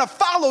 I'm going to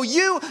follow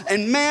you,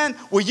 and man,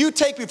 will you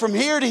take me from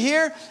here to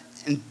here?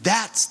 And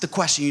that's the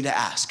question you need to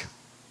ask.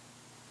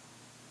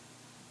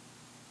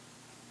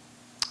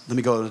 Let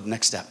me go to the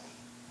next step.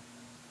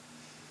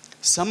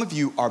 Some of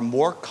you are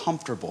more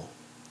comfortable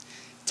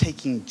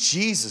taking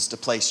Jesus to a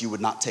place you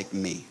would not take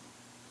me.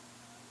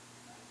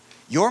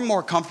 You're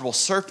more comfortable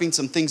surfing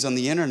some things on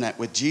the internet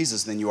with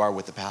Jesus than you are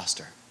with the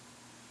pastor.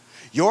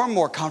 You're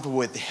more comfortable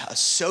with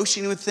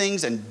associating with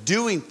things and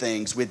doing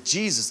things with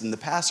Jesus than the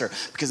pastor,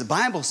 because the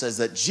Bible says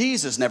that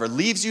Jesus never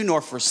leaves you nor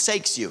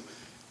forsakes you.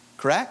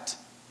 Correct?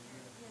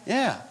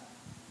 Yeah.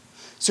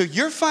 So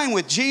you're fine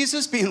with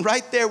Jesus being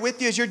right there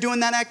with you as you're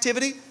doing that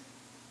activity?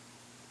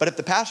 But if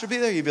the pastor be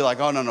there, you'd be like,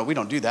 oh, no, we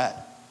don't do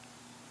that.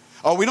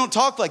 Oh, we don't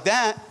talk like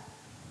that.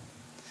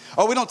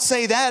 Oh, we don't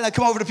say that. I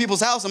come over to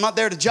people's house. I'm not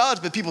there to judge,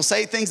 but people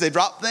say things, they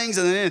drop things,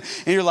 and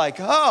you're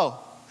like,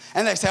 oh.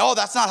 And they say, oh,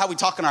 that's not how we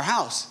talk in our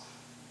house.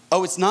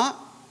 Oh, it's not?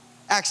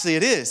 Actually,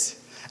 it is.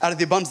 Out of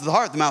the abundance of the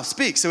heart, the mouth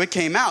speaks. So it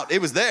came out.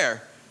 It was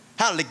there.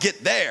 How did it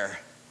get there?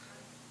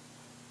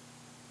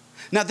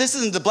 Now, this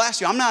isn't to blast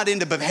you. I'm not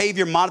into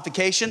behavior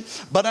modification,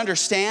 but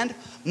understand,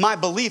 my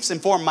beliefs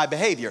inform my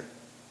behavior.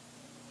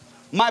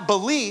 My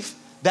belief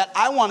that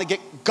I want to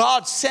get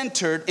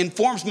God-centered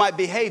informs my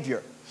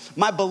behavior.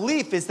 My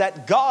belief is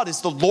that God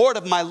is the Lord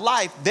of my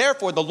life.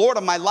 Therefore, the Lord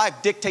of my life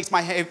dictates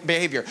my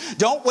behavior.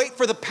 Don't wait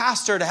for the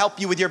pastor to help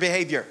you with your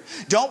behavior.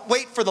 Don't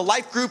wait for the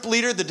life group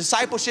leader, the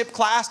discipleship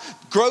class,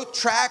 growth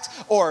tracks,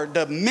 or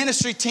the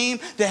ministry team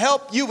to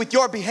help you with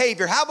your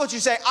behavior. How about you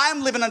say,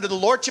 I'm living under the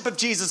lordship of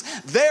Jesus.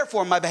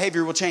 Therefore, my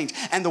behavior will change,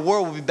 and the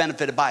world will be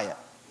benefited by it.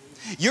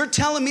 You're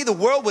telling me the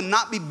world would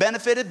not be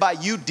benefited by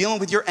you dealing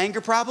with your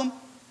anger problem?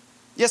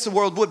 Yes, the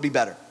world would be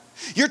better.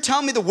 You're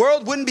telling me the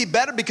world wouldn't be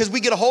better because we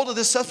get a hold of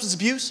this substance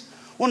abuse?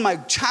 One of my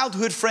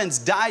childhood friends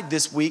died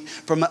this week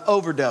from an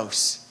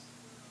overdose.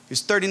 He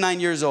was 39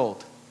 years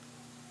old.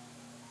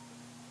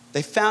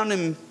 They found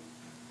him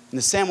in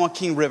the San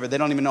Joaquin River. They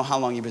don't even know how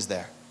long he was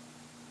there.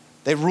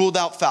 They ruled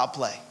out foul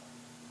play.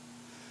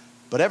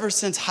 But ever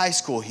since high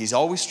school, he's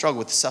always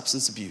struggled with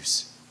substance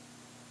abuse.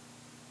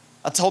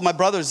 I told my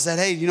brothers, I said,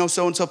 hey, you know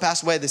so-and-so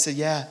passed away? They said,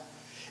 yeah.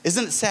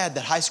 Isn't it sad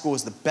that high school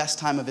was the best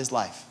time of his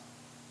life?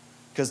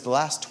 Because the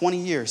last 20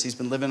 years, he's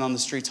been living on the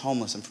streets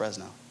homeless in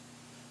Fresno.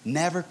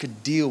 Never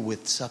could deal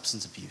with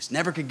substance abuse.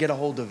 Never could get a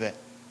hold of it.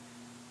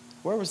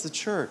 Where was the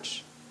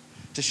church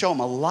to show him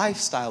a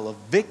lifestyle of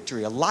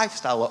victory, a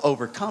lifestyle of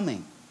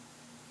overcoming?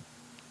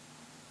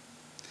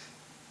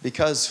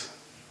 Because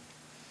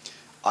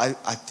I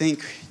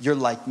think you're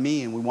like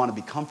me and we want to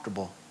be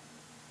comfortable.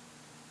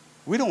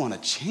 We don't want to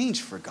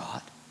change for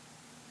God.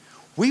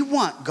 We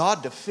want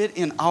God to fit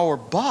in our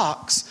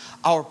box,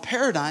 our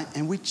paradigm,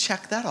 and we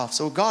check that off.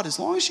 So God, as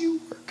long as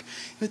you work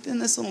within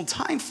this little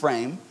time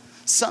frame,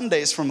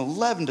 Sundays from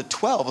 11 to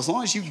 12, as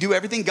long as you do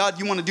everything, God,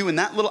 you want to do in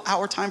that little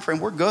hour time frame,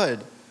 we're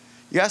good.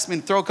 You ask me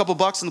to throw a couple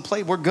bucks on the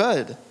plate, we're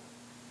good.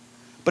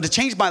 But to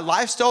change my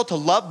lifestyle, to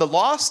love the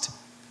lost,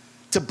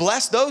 to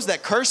bless those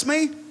that curse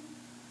me,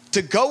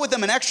 to go with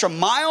them an extra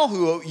mile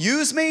who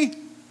use me,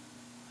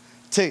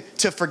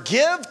 to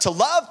forgive, to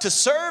love, to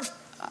serve,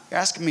 you're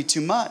asking me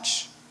too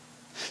much.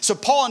 So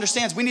Paul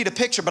understands we need a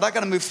picture, but I got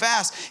to move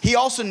fast. He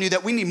also knew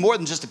that we need more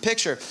than just a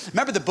picture.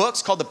 Remember the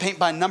books called the paint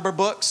by number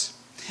books?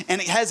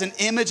 And it has an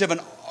image of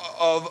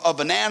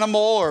an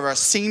animal or a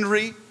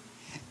scenery.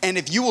 And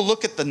if you will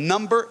look at the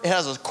number, it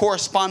has a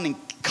corresponding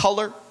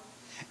color.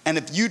 And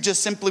if you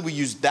just simply will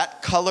use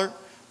that color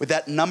with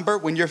that number,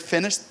 when you're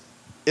finished,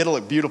 it'll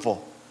look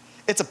beautiful.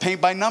 It's a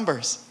paint by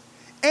numbers.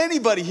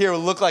 Anybody here will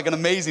look like an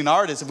amazing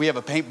artist if we have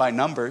a paint by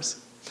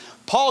numbers.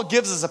 Paul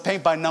gives us a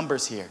paint by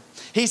numbers here.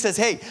 He says,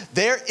 hey,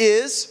 there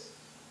is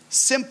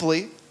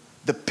simply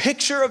the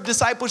picture of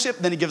discipleship,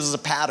 then he gives us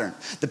a pattern.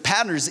 The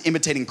pattern is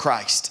imitating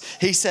Christ.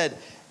 He said,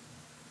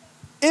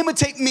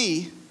 imitate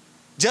me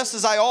just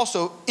as I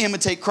also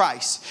imitate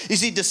Christ. You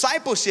see,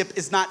 discipleship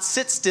is not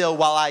sit still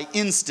while I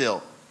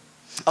instill.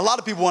 A lot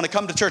of people want to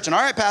come to church and,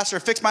 all right, pastor,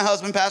 fix my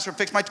husband, pastor,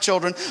 fix my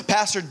children,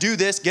 pastor, do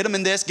this, get them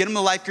in this, get them in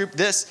the life group,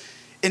 this.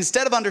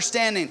 Instead of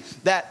understanding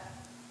that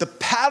the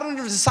pattern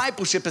of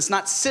discipleship is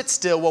not sit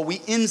still while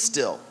we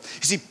instill.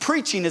 You see,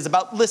 preaching is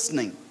about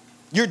listening.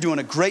 You're doing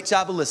a great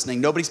job of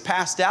listening. Nobody's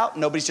passed out.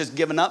 Nobody's just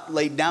given up,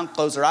 laid down,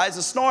 closed their eyes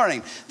and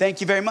snoring.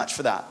 Thank you very much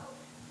for that.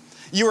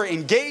 You are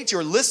engaged.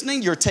 You're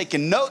listening. You're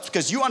taking notes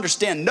because you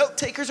understand note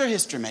takers are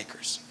history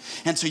makers.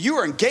 And so you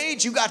are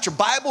engaged. You got your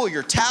Bible or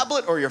your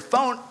tablet or your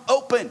phone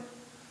open.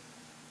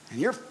 And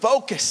you're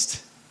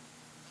focused.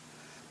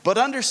 But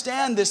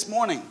understand this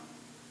morning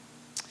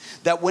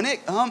that when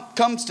it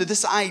comes to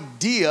this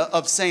idea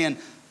of saying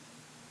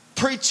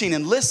preaching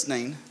and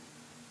listening,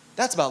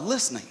 that's about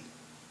listening.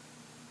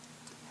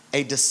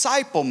 A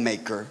disciple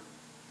maker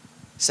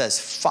says,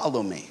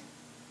 follow me.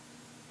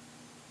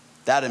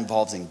 That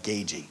involves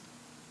engaging.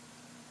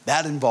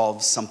 That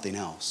involves something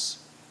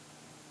else.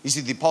 You see,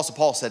 the Apostle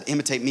Paul said,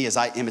 imitate me as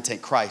I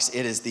imitate Christ.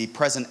 It is the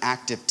present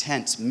active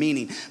tense,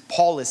 meaning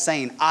Paul is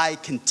saying, I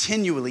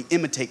continually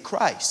imitate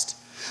Christ.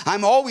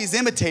 I'm always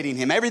imitating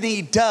him. Everything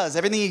he does,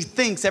 everything he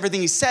thinks,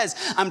 everything he says,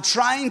 I'm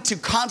trying to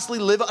constantly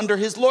live under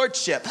his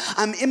lordship.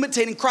 I'm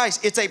imitating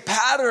Christ. It's a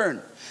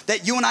pattern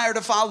that you and I are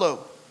to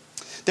follow.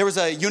 There was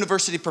a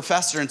university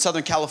professor in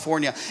Southern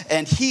California,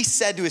 and he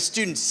said to his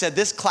students, he said,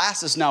 this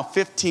class is now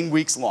 15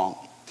 weeks long.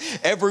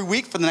 Every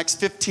week for the next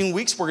 15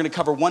 weeks, we're going to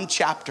cover one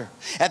chapter.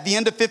 At the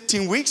end of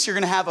 15 weeks, you're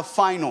going to have a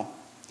final.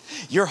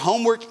 Your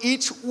homework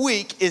each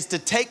week is to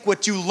take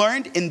what you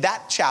learned in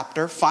that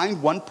chapter,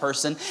 find one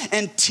person,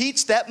 and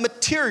teach that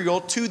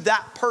material to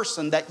that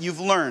person that you've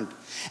learned.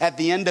 At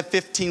the end of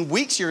 15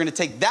 weeks, you're going to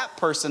take that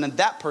person, and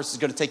that person is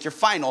going to take your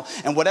final,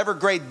 and whatever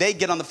grade they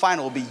get on the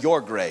final will be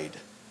your grade.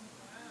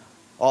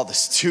 All the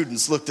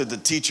students looked at the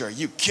teacher. Are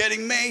you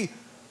kidding me?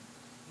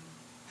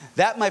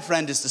 That, my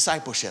friend, is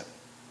discipleship.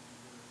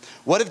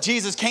 What if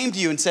Jesus came to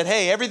you and said,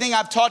 hey, everything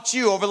I've taught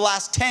you over the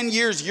last 10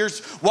 years, your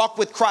walk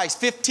with Christ,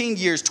 15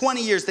 years,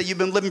 20 years that you've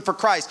been living for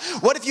Christ.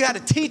 What if you had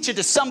to teach it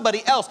to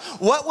somebody else?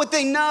 What would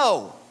they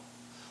know?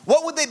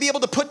 What would they be able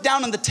to put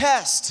down on the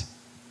test?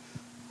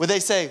 Would they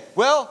say,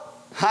 well,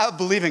 I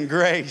believe in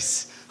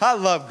grace. I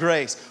love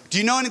grace. Do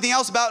you know anything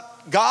else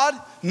about God?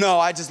 No,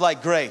 I just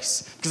like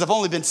grace because I've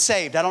only been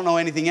saved. I don't know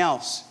anything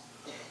else.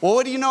 Well,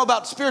 what do you know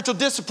about spiritual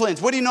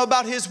disciplines? What do you know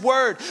about his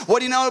word? What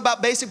do you know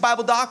about basic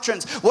Bible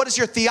doctrines? What does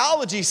your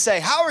theology say?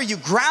 How are you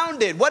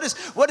grounded? What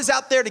is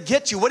out there to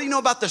get you? What do you know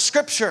about the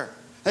scripture?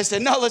 They say,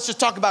 no, let's just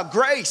talk about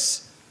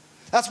grace.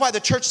 That's why the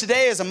church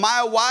today is a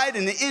mile wide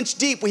and an inch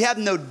deep. We have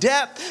no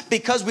depth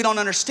because we don't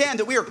understand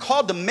that we are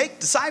called to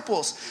make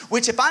disciples,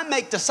 which if I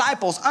make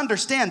disciples,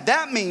 understand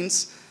that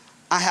means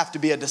I have to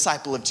be a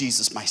disciple of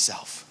Jesus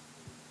myself.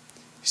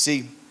 You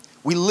see,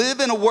 we live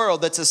in a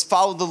world that says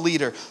follow the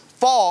leader.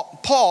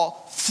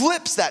 Paul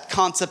flips that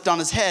concept on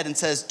his head and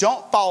says,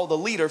 don't follow the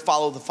leader,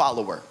 follow the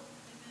follower.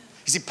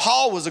 You see,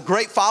 Paul was a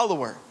great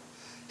follower.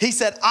 He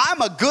said,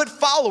 I'm a good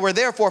follower,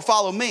 therefore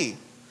follow me.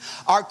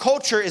 Our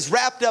culture is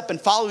wrapped up in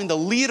following the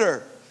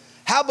leader.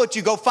 How about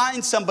you go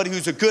find somebody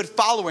who's a good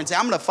follower and say,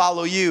 I'm going to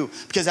follow you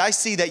because I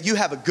see that you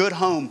have a good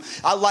home.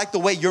 I like the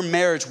way your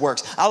marriage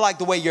works. I like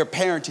the way your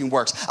parenting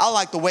works. I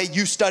like the way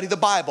you study the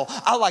Bible.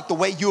 I like the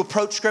way you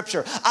approach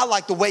Scripture. I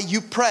like the way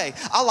you pray.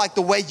 I like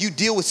the way you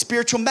deal with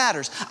spiritual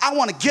matters. I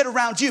want to get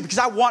around you because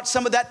I want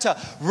some of that to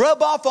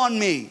rub off on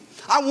me.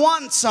 I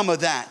want some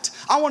of that.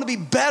 I want to be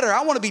better.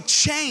 I want to be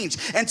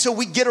changed. And so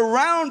we get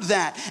around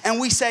that and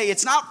we say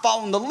it's not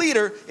following the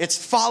leader, it's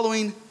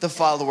following the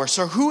follower.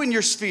 So who in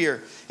your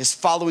sphere is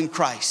following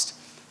Christ?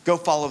 Go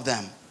follow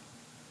them.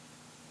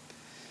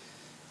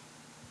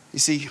 You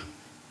see,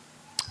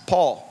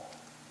 Paul,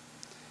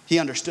 he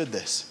understood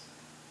this.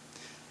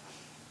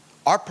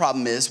 Our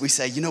problem is we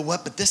say, you know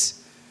what, but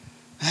this,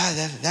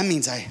 that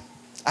means I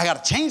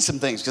got to change some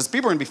things because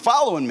people are going to be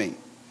following me.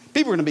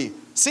 People are going to be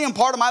seeing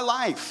part of my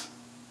life.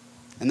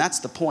 And that's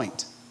the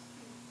point.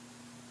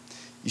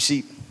 You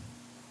see,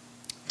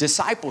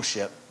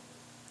 discipleship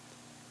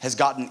has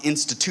gotten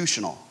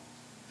institutional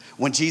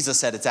when Jesus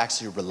said it's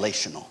actually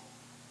relational.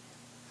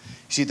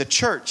 You see, the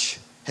church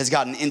has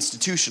gotten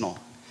institutional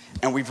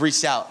and we've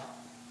reached out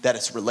that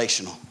it's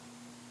relational.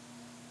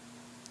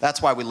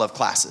 That's why we love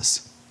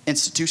classes.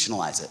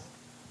 Institutionalize it.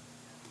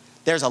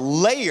 There's a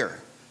layer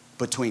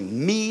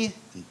between me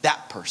and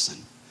that person.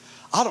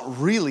 I don't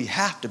really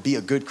have to be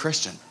a good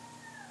Christian.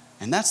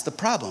 And that's the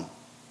problem.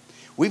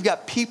 We've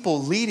got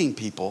people leading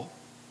people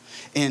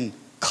in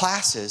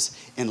classes,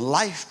 in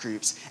life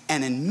groups,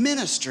 and in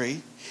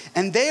ministry.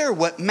 And they're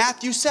what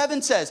Matthew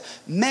 7 says.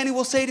 Many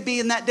will say to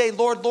me in that day,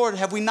 Lord, Lord,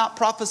 have we not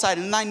prophesied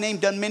in thy name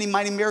done many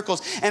mighty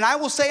miracles? And I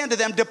will say unto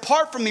them,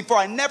 depart from me, for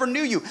I never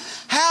knew you.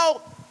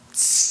 How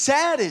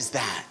sad is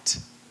that?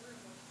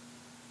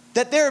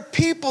 That there are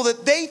people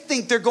that they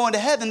think they're going to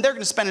heaven, they're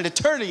going to spend an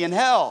eternity in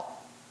hell.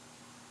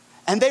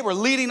 And they were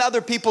leading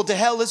other people to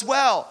hell as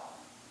well.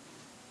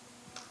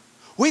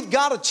 We've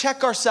got to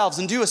check ourselves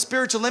and do a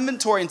spiritual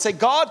inventory and say,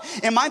 God,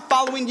 am I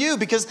following you?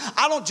 Because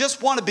I don't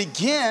just want to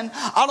begin.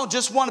 I don't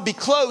just want to be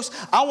close.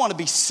 I want to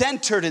be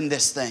centered in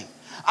this thing.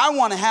 I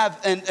want to have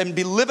and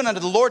be living under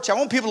the Lordship. I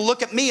want people to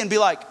look at me and be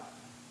like,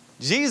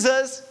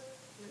 Jesus,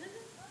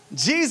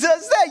 is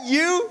that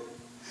you?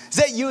 Is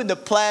that you in the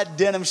plaid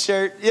denim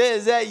shirt? Yeah,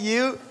 is that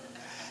you?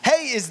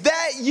 Hey, is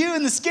that you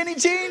in the skinny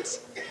jeans?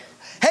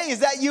 Hey, is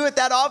that you at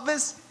that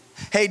office?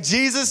 Hey,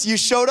 Jesus, you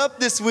showed up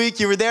this week.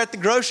 You were there at the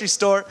grocery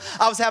store.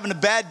 I was having a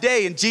bad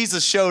day and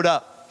Jesus showed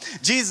up.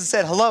 Jesus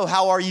said, hello,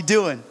 how are you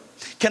doing?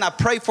 Can I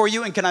pray for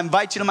you and can I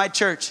invite you to my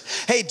church?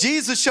 Hey,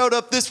 Jesus showed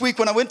up this week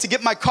when I went to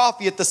get my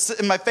coffee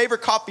in my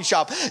favorite coffee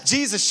shop.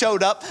 Jesus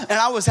showed up and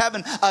I was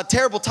having a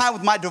terrible time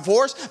with my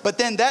divorce, but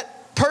then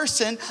that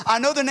person, I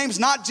know their name's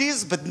not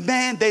Jesus, but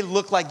man, they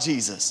look like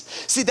Jesus.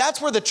 See,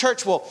 that's where the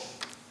church will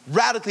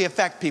radically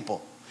affect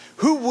people.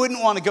 Who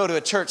wouldn't want to go to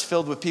a church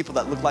filled with people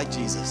that look like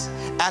Jesus,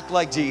 act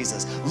like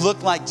Jesus,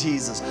 look like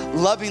Jesus,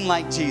 loving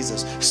like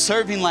Jesus,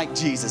 serving like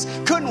Jesus?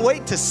 Couldn't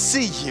wait to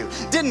see you.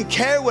 Didn't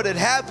care what had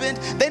happened.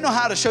 They know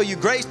how to show you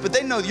grace, but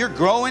they know you're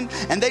growing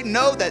and they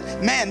know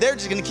that, man, they're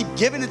just going to keep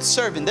giving and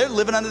serving. They're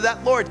living under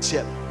that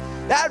lordship.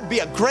 That would be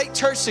a great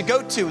church to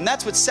go to, and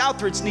that's what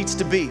Southridge needs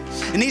to be.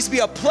 It needs to be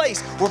a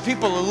place where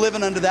people are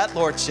living under that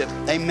lordship.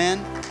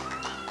 Amen.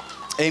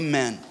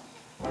 Amen.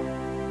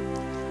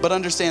 But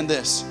understand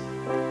this.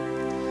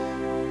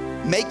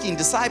 Making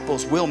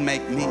disciples will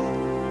make me.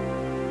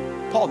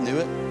 Paul knew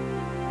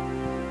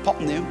it. Paul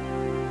knew.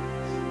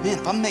 Man,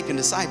 if I'm making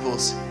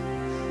disciples,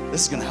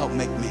 this is going to help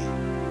make me.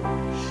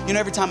 You know,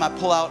 every time I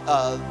pull out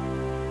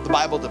the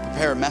Bible to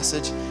prepare a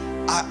message,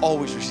 I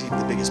always receive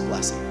the biggest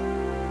blessing.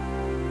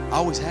 I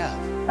always have.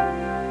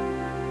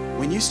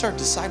 When you start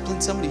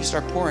discipling somebody, you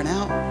start pouring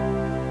out,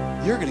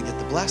 you're going to get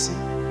the blessing.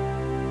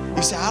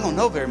 You say, I don't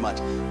know very much.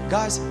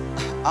 Guys,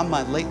 I'm in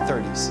my late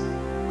 30s.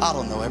 I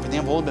don't know everything.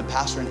 I've only been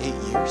pastoring 8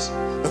 years.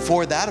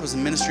 Before that, I was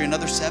in ministry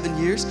another 7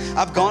 years.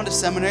 I've gone to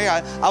seminary.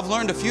 I've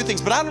learned a few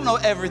things, but I don't know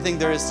everything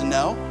there is to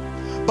know.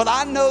 But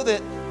I know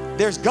that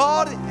there's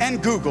God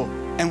and Google,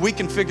 and we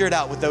can figure it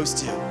out with those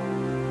two.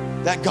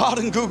 That God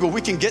and Google,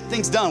 we can get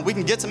things done. We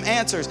can get some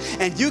answers,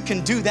 and you can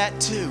do that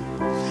too.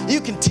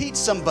 You can teach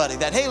somebody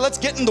that, hey, let's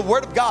get in the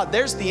Word of God.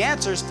 There's the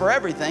answers for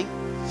everything.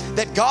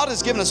 That God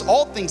has given us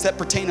all things that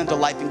pertain unto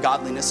life and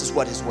godliness is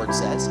what His Word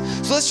says.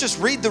 So let's just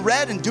read the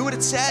red and do what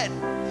it said.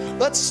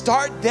 Let's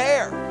start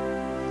there.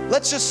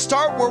 Let's just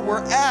start where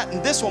we're at,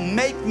 and this will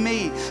make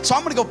me. So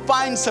I'm going to go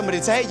find somebody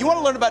and say, hey, you want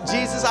to learn about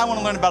Jesus? I want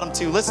to learn about Him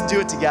too. Let's do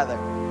it together.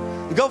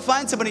 Go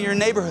find somebody in your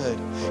neighborhood.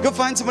 Go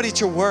find somebody at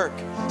your work.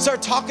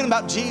 Start talking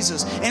about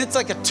Jesus, and it's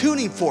like a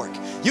tuning fork.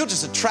 You'll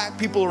just attract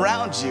people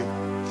around you.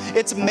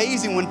 It's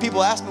amazing when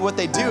people ask me what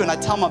they do, and I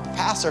tell them I'm a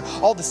pastor.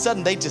 All of a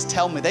sudden, they just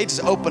tell me. They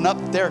just open up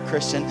that they're a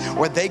Christian,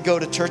 or they go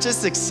to church.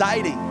 It's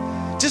exciting.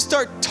 Just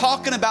start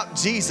talking about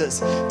Jesus.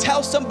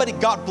 Tell somebody,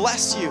 God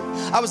bless you.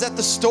 I was at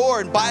the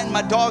store and buying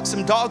my dog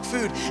some dog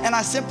food, and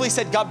I simply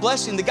said, God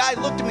bless you. And the guy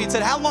looked at me and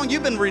said, how long you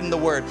been reading the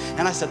Word?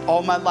 And I said,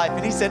 all my life.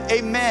 And he said,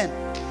 amen.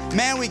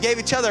 Man, we gave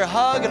each other a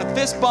hug and a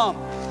fist bump.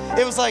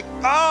 It was like,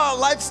 oh,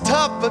 life's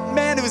tough, but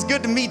man, it was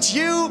good to meet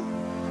you.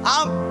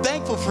 I'm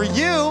thankful for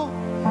you.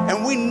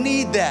 And we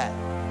need that.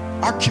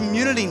 Our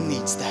community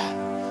needs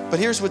that. But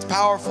here's what's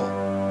powerful.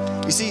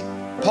 You see,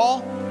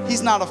 Paul,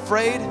 he's not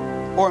afraid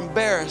or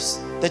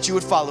embarrassed that you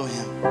would follow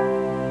him.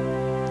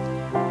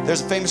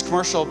 There's a famous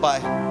commercial by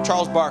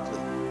Charles Barkley.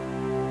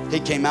 He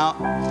came out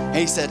and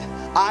he said,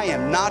 I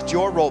am not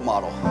your role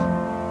model.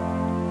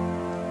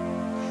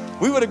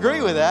 We would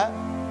agree with that.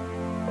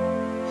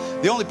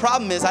 The only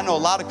problem is I know a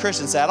lot of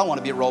Christians say, I don't want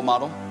to be a role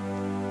model.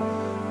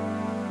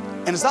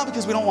 And it's not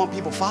because we don't want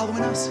people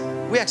following us.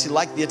 We actually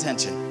like the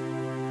attention.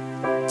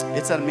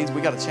 It's that it means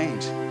we got to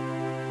change.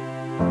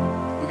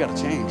 We got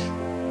to change.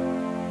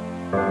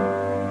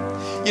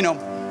 You know,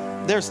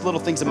 there's little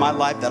things in my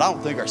life that I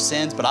don't think are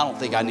sins, but I don't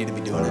think I need to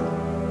be doing it.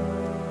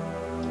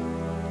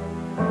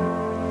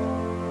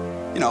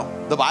 You know,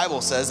 the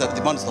Bible says that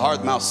the abundance of the heart,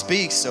 the mouth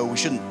speaks, so we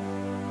shouldn't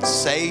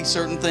say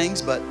certain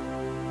things, but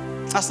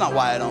that's not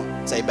why I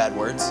don't say bad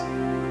words.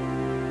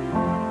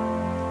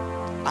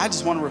 I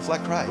just want to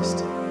reflect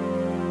Christ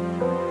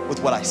with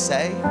what I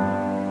say,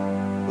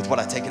 with what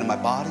I take into my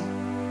body,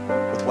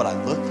 with what I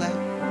look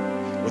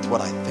at, with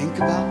what I think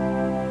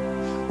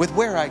about, with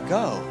where I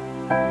go.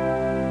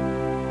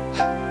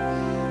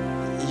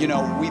 You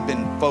know, we've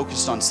been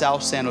focused on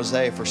South San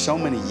Jose for so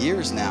many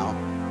years now.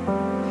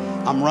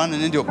 I'm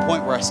running into a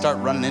point where I start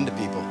running into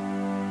people.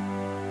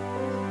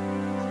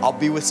 I'll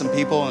be with some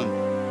people and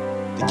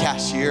the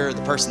cashier,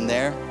 the person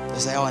there, they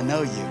say, oh, I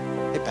know you.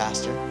 Hey,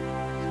 pastor.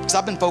 Because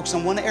I've been focused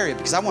on one area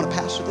because I want to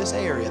pastor this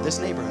area, this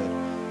neighborhood.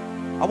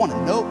 I want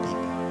to know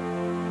people.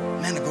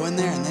 Man, I go in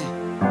there and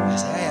I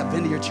say, hey, I've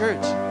been to your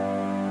church.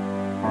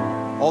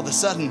 All of a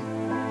sudden,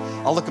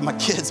 I'll look at my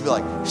kids and be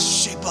like,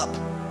 shape up,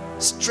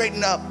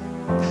 straighten up.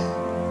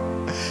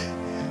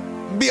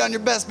 Be on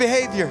your best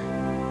behavior.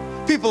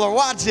 People are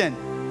watching.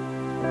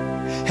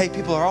 Hey,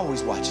 people are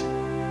always watching.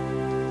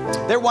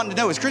 They're wanting to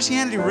know, is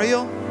Christianity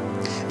real?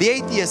 The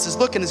atheist is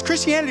looking, is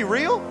Christianity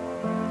real?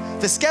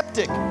 The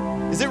skeptic,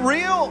 is it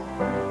real?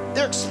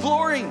 They're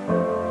exploring.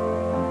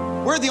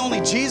 We're the only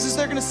Jesus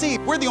they're going to see.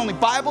 We're the only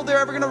Bible they're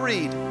ever going to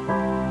read.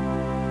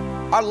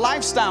 Our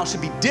lifestyle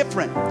should be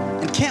different.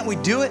 And can't we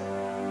do it?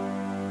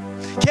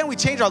 Can't we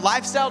change our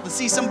lifestyle to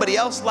see somebody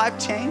else's life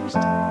changed?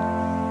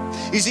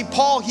 You see,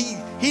 Paul, he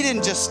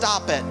didn't just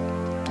stop at,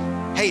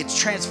 hey,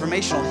 it's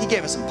transformational. He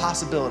gave us some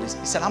possibilities.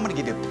 He said, I'm going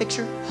to give you a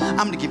picture. I'm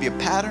going to give you a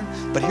pattern.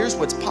 But here's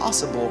what's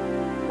possible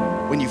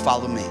when you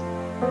follow me.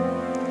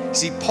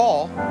 See,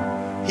 Paul,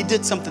 he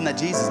did something that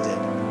Jesus did.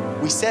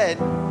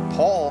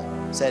 Paul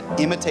said,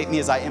 imitate me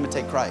as I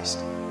imitate Christ.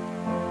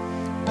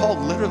 Paul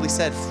literally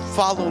said,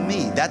 follow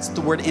me. That's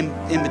the word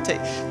imitate.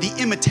 The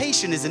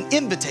imitation is an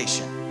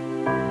invitation.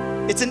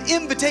 It's an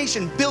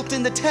invitation built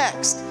in the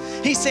text.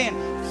 He's saying,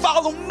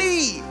 follow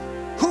me.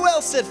 Who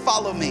else said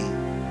follow me?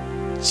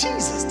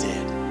 Jesus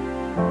did.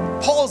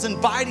 Paul's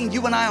inviting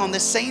you and I on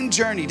this same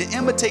journey to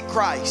imitate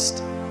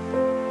Christ.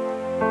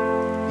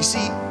 You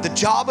see, the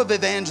job of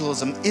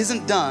evangelism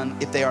isn't done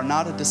if they are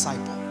not a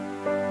disciple.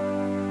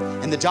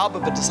 And the job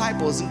of a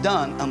disciple isn't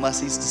done unless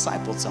he's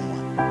discipled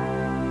someone.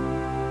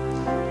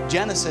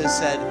 Genesis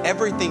said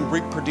everything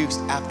reproduced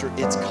after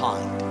its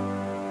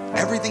kind.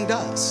 Everything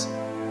does.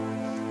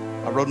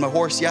 I rode my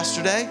horse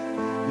yesterday.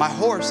 My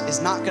horse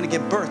is not going to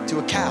give birth to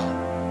a cow.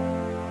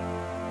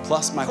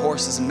 Plus, my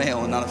horse is a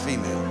male and not a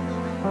female.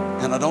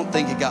 And I don't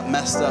think it got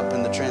messed up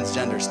in the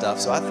transgender stuff.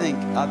 So I think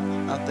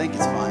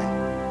it's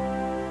fine.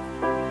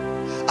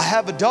 I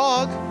have a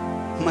dog.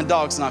 My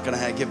dog's not going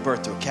to give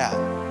birth to a cat.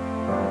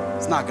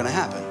 It's not going to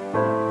happen.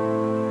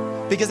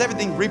 Because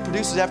everything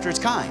reproduces after its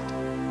kind.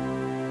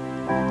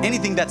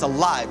 Anything that's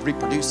alive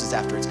reproduces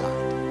after its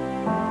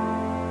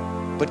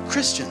kind. But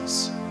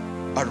Christians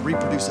are to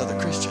reproduce other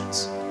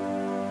Christians.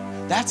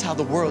 That's how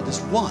the world is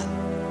won.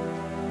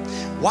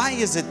 Why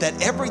is it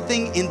that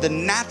everything in the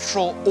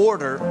natural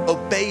order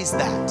obeys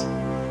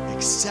that?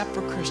 Except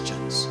for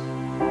Christians.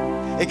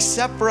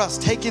 Except for us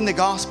taking the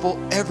gospel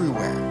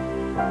everywhere.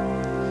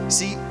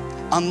 See,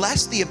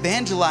 unless the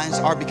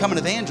evangelized are becoming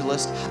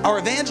evangelists, our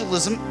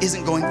evangelism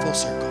isn't going full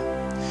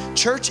circle.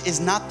 Church is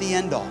not the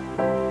end all.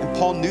 And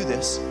Paul knew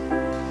this.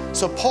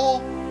 So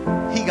Paul,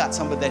 he got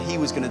somebody that he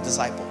was going to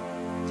disciple.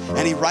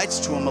 And he writes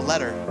to him a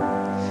letter.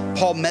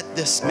 Paul met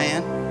this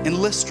man in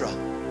Lystra.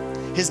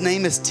 His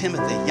name is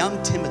Timothy,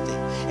 young Timothy.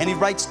 And he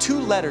writes 2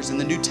 letters in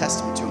the New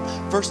Testament to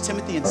him, 1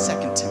 Timothy and 2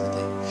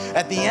 Timothy.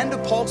 At the end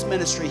of Paul's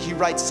ministry, he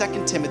writes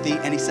 2 Timothy,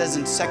 and he says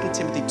in 2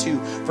 Timothy 2,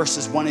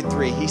 verses 1 and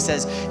 3, he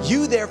says,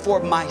 you therefore,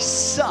 my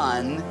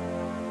son,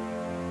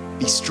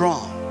 be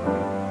strong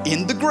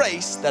in the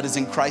grace that is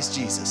in Christ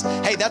Jesus.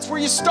 Hey, that's where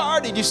you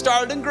started. You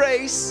started in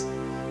grace,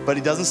 but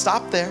he doesn't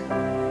stop there.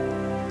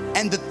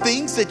 And the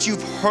things that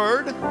you've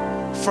heard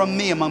from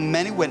me among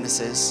many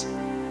witnesses,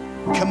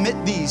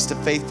 commit these to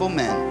faithful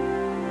men.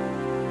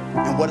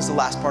 And what does the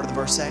last part of the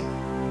verse say?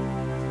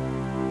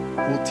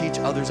 We'll teach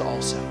others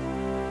also.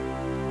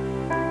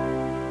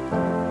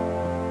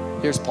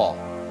 Here's Paul.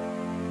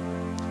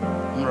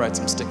 I'm going to write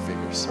some stick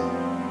figures.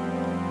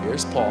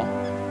 Here's Paul.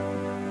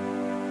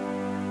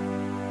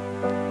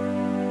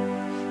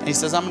 And he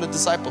says, I'm going to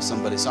disciple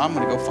somebody. So I'm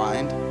going to go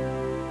find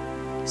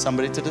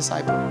somebody to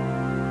disciple.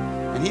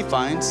 And he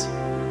finds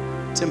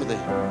Timothy.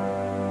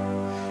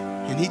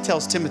 And he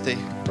tells Timothy,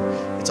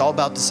 it's all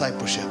about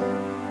discipleship.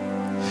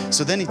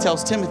 So then he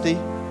tells Timothy,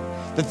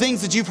 the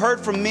things that you've heard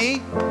from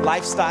me,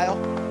 lifestyle,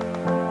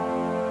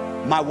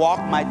 my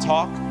walk, my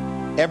talk,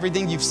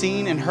 everything you've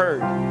seen and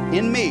heard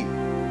in me,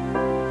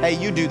 hey,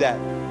 you do that.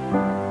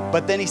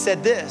 But then he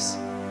said this,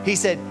 he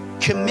said,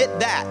 commit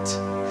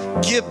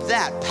that, give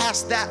that,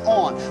 pass that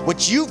on.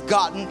 What you've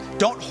gotten,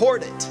 don't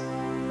hoard it.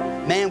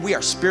 Man, we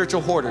are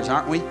spiritual hoarders,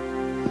 aren't we?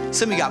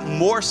 Some of you got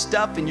more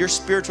stuff in your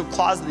spiritual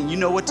closet than you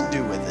know what to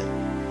do with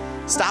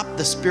it. Stop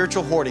the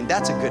spiritual hoarding.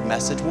 That's a good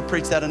message. We'll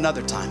preach that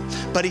another time.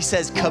 But he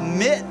says,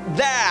 commit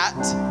that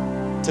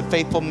to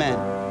faithful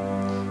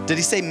men. Did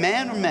he say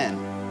man or men?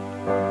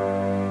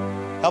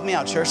 Help me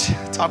out, church.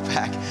 Talk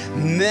back.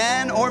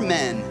 Men or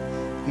men?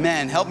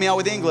 Men. Help me out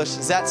with English.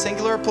 Is that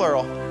singular or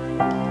plural?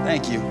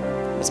 Thank you.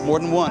 That's more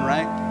than one,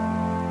 right?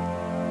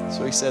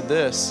 So he said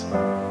this.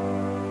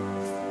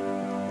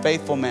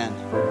 Faithful men.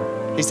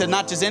 He said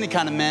not just any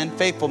kind of men,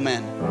 faithful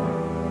men.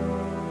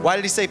 Why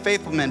did he say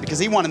faithful men? Because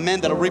he wanted men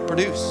that'll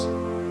reproduce.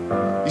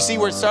 You see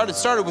where it started? It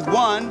started with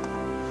one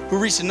who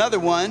reached another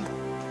one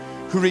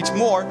who reached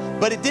more,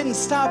 but it didn't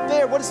stop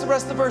there. What does the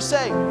rest of the verse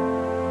say?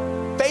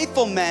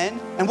 Faithful men.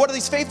 And what are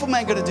these faithful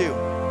men going to do?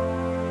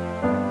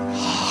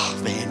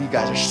 Oh, man, you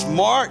guys are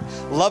smart.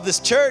 Love this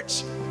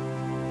church.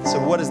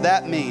 So what does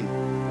that mean?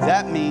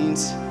 That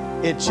means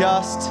it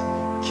just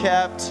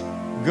kept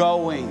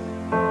going.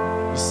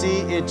 You see,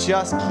 it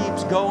just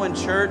keeps going,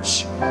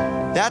 church.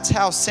 That's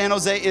how San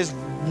Jose is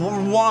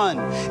one.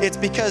 It's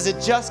because it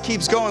just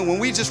keeps going. When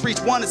we just reach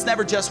one, it's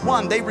never just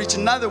one. They reach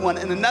another one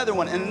and another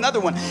one and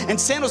another one.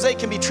 And San Jose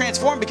can be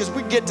transformed because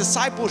we get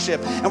discipleship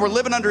and we're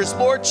living under his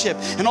lordship.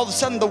 And all of a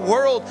sudden the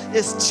world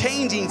is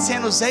changing.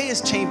 San Jose is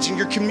changing.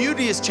 Your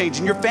community is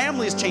changing. Your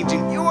family is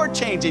changing. You're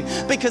changing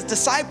because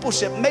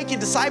discipleship, making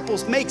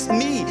disciples makes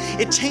me.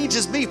 It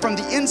changes me from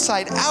the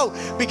inside out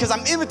because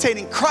I'm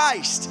imitating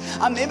Christ.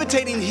 I'm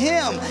imitating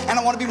him and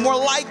I want to be more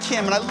like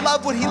him. And I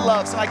love what he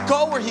loves and I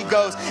go where he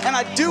goes and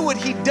I do what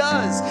he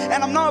does.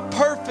 And I'm not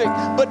perfect,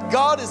 but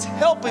God is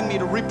helping me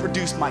to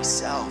reproduce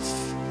myself.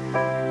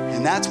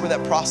 And that's where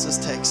that process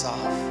takes off.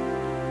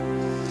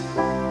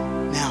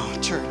 Now,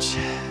 church,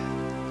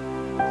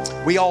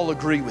 we all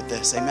agree with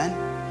this, amen?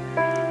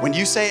 When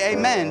you say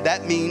amen,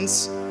 that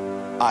means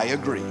I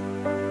agree.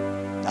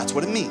 That's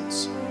what it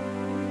means.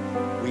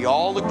 We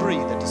all agree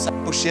that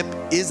discipleship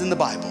is in the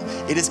Bible.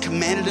 It is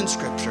commanded in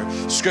Scripture.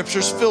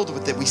 Scripture's filled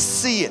with it. We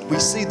see it. We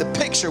see the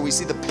picture. We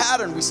see the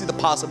pattern. We see the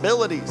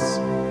possibilities.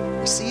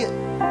 We see it.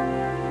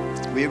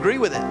 We agree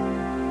with it.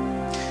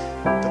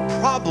 The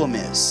problem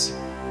is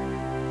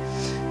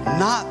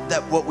not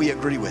that what we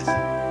agree with.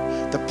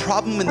 The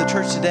problem in the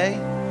church today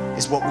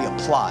is what we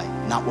apply,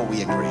 not what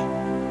we agree.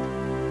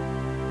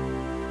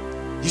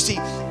 You see,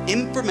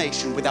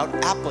 information without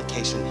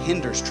application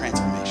hinders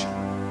transformation.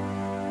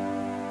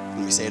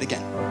 Let me say it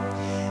again.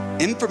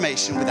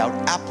 Information without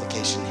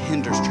application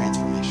hinders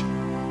transformation.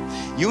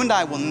 You and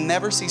I will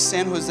never see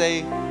San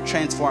Jose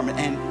transform,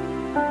 and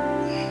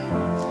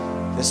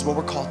this is what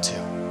we're called to,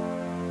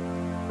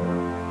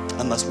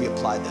 unless we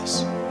apply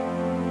this.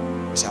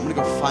 We say, I'm going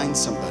to go find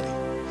somebody.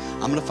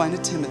 I'm going to find a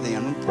Timothy.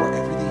 I'm going to pour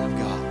everything I've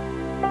got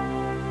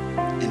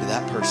into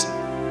that person.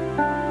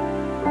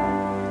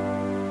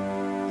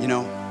 You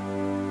know,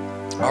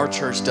 our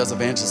church does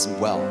evangelism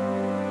well.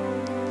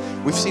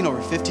 We've seen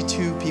over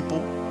 52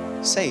 people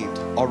saved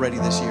already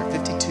this year.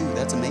 52,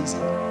 that's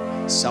amazing.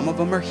 Some of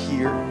them are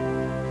here.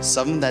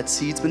 Some of them, that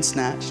seed's been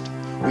snatched.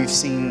 We've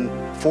seen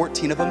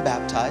 14 of them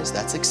baptized.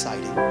 That's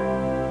exciting.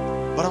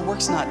 But our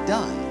work's not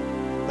done.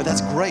 But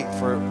that's great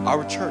for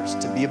our church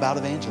to be about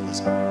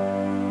evangelism.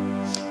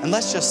 And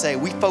let's just say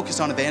we focus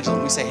on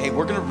evangelism. We say, hey,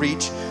 we're going to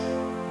reach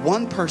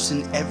one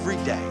person every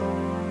day.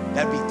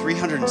 That'd be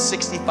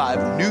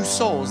 365 new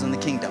souls in the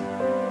kingdom.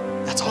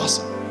 That's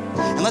awesome.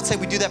 And let's say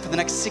we do that for the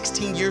next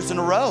 16 years in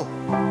a row.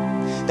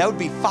 That would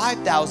be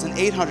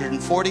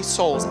 5,840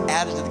 souls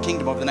added to the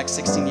kingdom over the next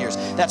 16 years.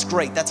 That's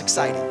great. That's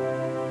exciting.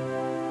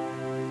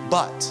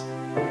 But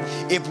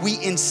if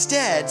we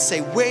instead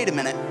say, wait a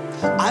minute,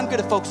 I'm going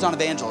to focus on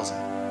evangelism.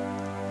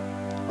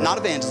 Not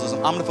evangelism,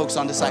 I'm going to focus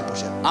on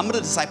discipleship. I'm going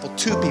to disciple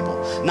 2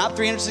 people, not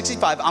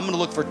 365. I'm going to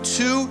look for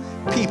 2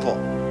 people.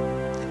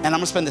 And I'm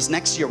going to spend this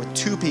next year with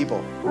 2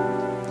 people.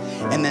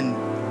 And then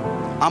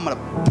I'm going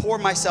to pour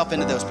myself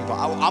into those people.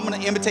 I'm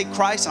going to imitate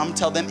Christ, and I'm going to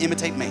tell them,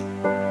 imitate me.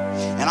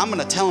 And I'm going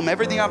to tell them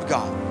everything I've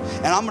got.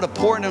 And I'm going to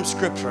pour into them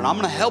Scripture. And I'm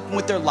going to help them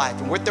with their life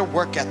and with their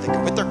work ethic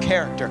and with their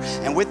character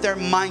and with their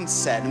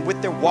mindset and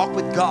with their walk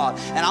with God.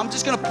 And I'm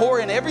just going to pour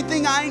in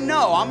everything I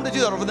know. I'm going to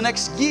do that over the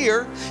next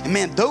year. And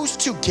man, those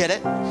 2 get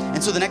it.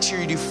 And so the next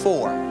year you do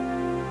 4.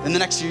 Then the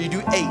next year you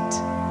do 8.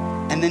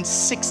 And then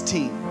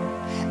 16.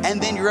 and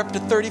then you're up to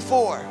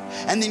 34,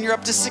 and then you're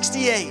up to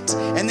 68,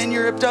 and then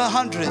you're up to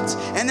hundreds,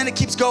 and then it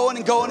keeps going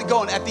and going and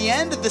going. At the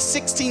end of the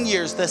 16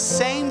 years, the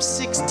same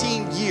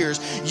 16 years,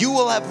 you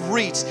will have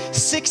reached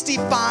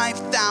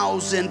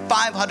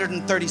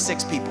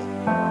 65,536 people.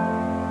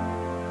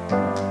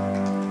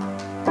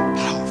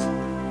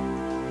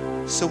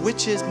 Powerful. So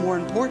which is more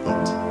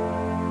important?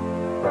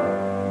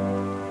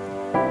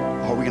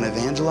 Are we going to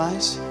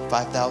evangelize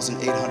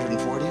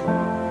 5,840?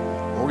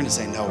 Or we're going to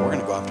say, no, we're going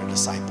to go after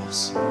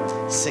disciples.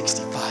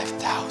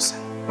 65,000.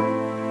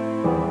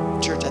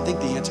 Church, I think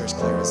the answer is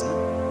clear, isn't it?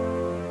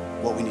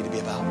 What we need to be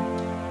about.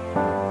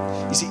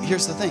 You see,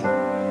 here's the thing.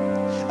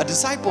 A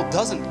disciple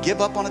doesn't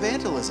give up on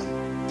evangelism.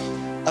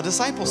 A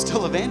disciple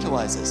still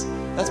evangelizes.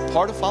 That's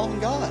part of following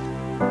God.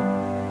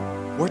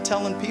 We're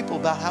telling people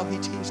about how he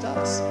changed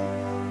us.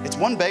 It's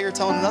one beggar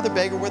telling another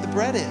beggar where the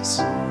bread is.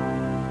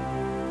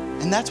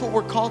 And that's what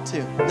we're called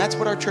to. And that's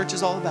what our church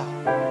is all about.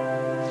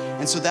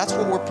 And so that's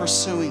what we're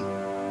pursuing.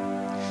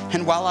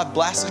 And while I've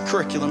blasted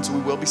curriculums,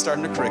 we will be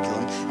starting a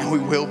curriculum and we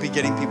will be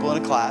getting people in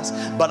a class.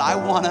 But I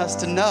want us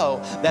to know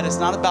that it's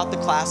not about the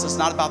class, it's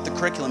not about the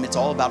curriculum, it's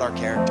all about our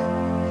character.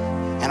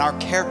 And our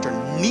character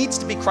needs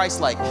to be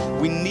Christ-like.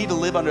 We need to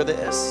live under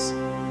this.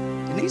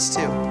 It needs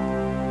to.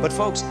 But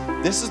folks,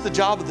 this is the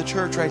job of the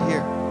church right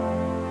here.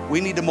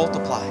 We need to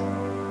multiply.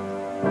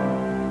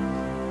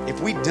 If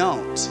we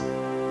don't,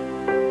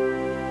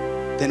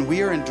 then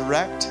we are in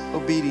direct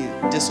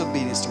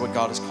disobedience to what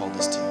God has called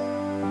us to.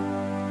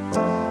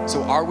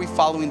 So are we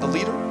following the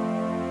leader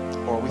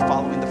or are we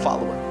following the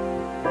follower?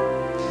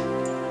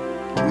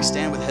 Can we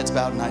stand with heads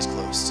bowed and eyes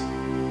closed?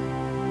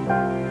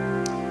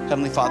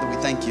 Heavenly Father, we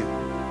thank you.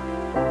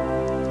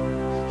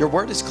 Your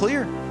word is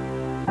clear.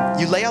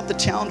 You lay out the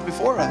challenge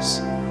before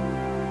us.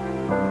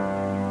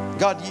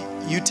 God,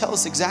 you tell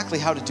us exactly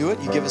how to do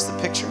it. You give us the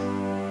picture.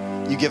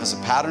 You give us a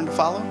pattern to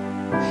follow.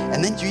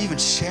 And then you even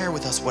share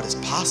with us what is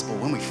possible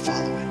when we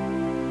follow it.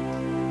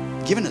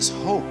 Giving us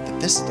hope that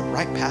this is the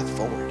right path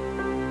forward.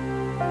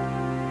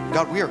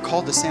 God, we are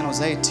called to San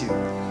Jose to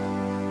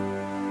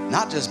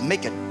not just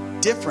make a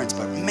difference,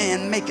 but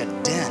man, make a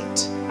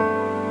dent.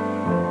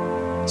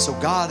 So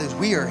God, as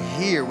we are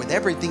here with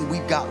everything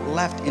we've got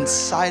left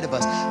inside of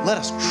us, let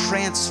us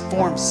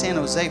transform San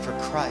Jose for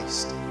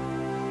Christ.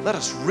 Let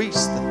us reach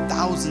the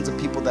thousands of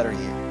people that are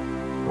here.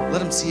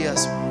 Let us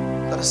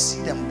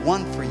see them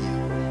one for you.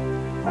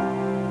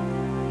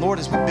 Lord,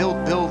 as we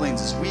build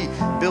buildings, as we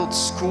build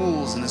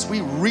schools, and as we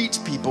reach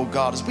people,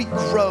 God, as we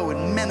grow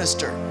and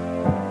minister,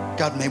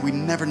 God, may we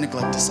never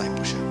neglect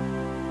discipleship.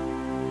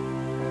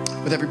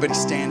 With everybody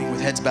standing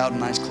with heads bowed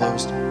and eyes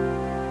closed.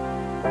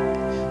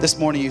 This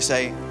morning you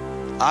say,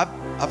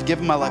 I've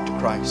given my life to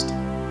Christ,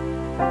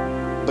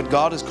 but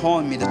God is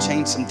calling me to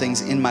change some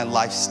things in my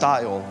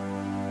lifestyle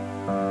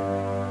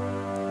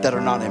that are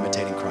not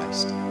imitating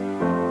Christ.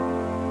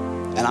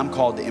 And I'm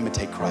called to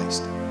imitate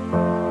Christ.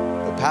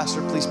 But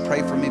Pastor, please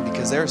pray for me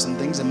because there are some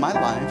things in my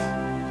life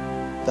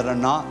that are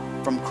not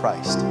from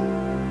Christ.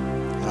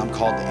 And I'm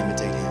called to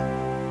imitate him.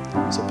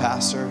 So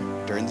Pastor,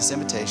 during this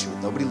invitation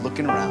with nobody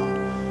looking around,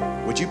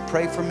 would you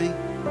pray for me?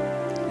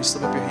 You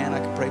slip up your hand, I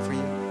can pray for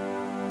you.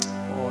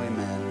 Oh,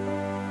 amen.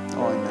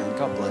 Oh, amen.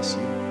 God bless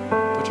you.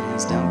 Put your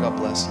hands down. God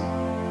bless you.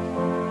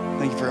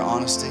 Thank you for your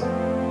honesty,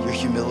 your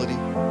humility.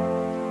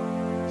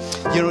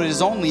 You know, it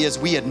is only as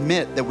we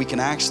admit that we can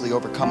actually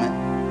overcome it.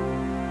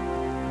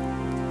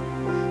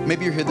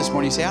 Maybe you're here this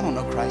morning, you say, I don't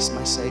know Christ,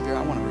 my Savior.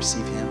 I want to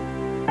receive him.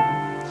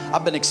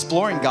 I've been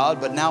exploring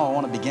God, but now I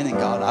want to begin in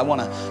God. I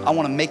want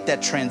to make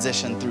that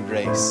transition through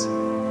grace.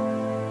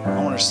 I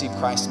want to receive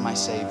Christ as my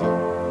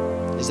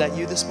Savior. Is that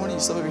you this morning?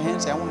 You still have your hand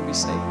and say, I want to be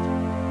saved.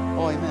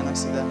 Oh, amen. I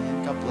see that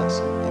hand. God bless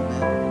you.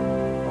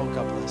 Amen. Oh,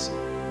 God bless you.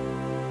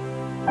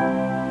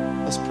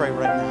 Let's pray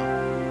right now.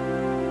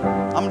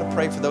 I'm going to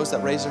pray for those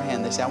that raise their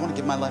hand. They say, I want to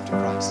give my life to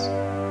Christ.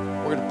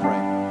 We're going to pray.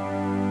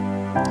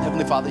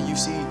 Heavenly Father, you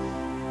see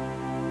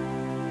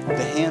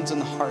the hands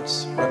and the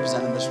hearts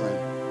represented in this room.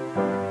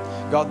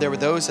 God, there were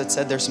those that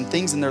said there's some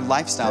things in their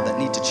lifestyle that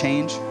need to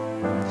change.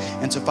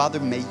 And so, Father,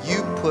 may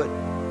you put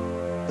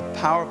the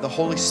power of the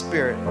Holy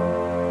Spirit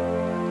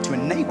to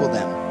enable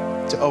them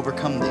to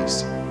overcome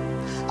these.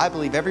 I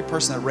believe every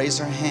person that raised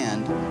their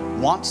hand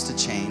wants to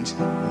change,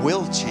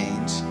 will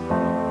change,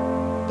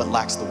 but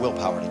lacks the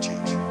willpower to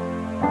change.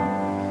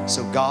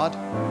 So God,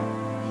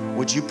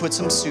 would you put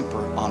some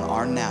super on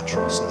our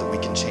natural so that we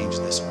can change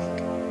this week?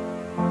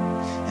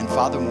 And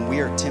Father, when we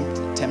are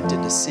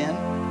tempted to sin,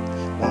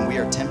 when we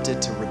are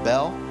tempted to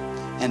rebel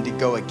and to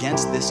go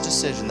against this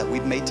decision that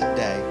we've made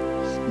today,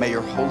 may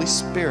your Holy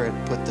Spirit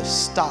put the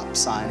stop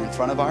sign in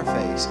front of our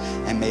face,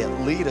 and may it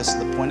lead us to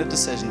the point of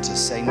decision to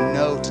say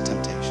no to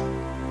temptation.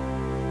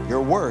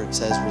 Your word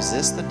says,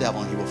 resist the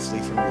devil and he will flee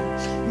from you.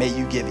 May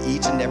you give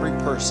each and every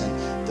person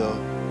the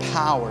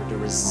power to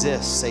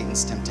resist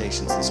Satan's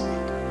temptations this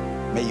week.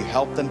 May you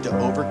help them to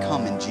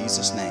overcome in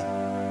Jesus' name.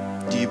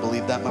 Do you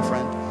believe that, my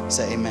friend?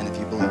 Say amen if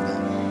you believe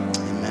that.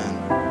 Amen.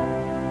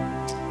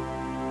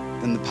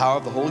 Then the power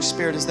of the Holy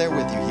Spirit is there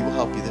with you. He will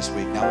help you this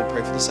week. Now we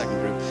pray for the second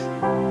group.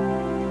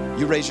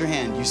 You raise your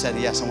hand. You said,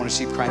 yes, I want to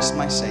receive Christ as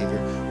my Savior.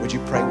 Would you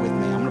pray with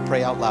me? I'm going to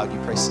pray out loud. You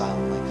pray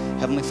silently.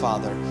 Heavenly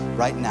Father,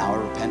 right now I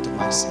repent of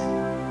my sin.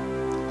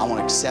 I want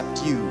to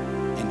accept you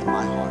into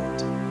my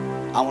heart.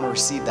 I want to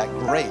receive that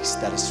grace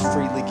that is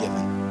freely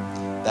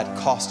given, that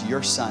cost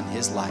your Son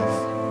his life,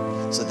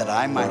 so that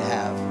I might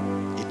have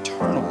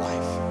eternal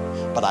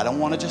life. But I don't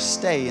want to just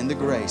stay in the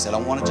grace. I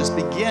don't want to just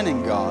begin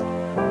in God.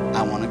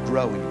 I want to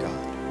grow in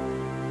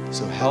God.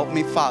 So help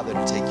me, Father,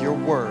 to take your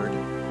word,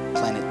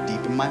 plant it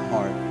deep in my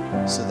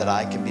heart, so that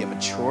I can be a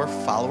mature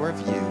follower of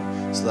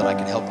you, so that I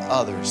can help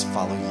others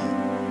follow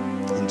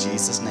you. In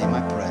Jesus' name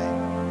I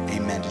pray.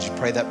 Amen. Did you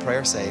pray that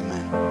prayer? Say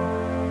amen.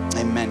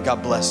 Amen.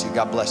 God bless you.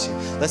 God bless you.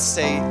 Let's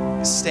stay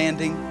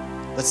standing.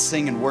 Let's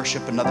sing and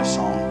worship another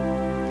song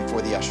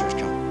before the ushers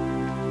come.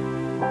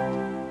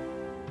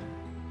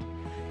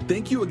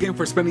 Thank you again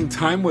for spending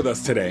time with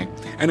us today,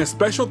 and a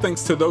special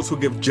thanks to those who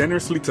give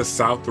generously to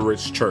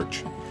Southridge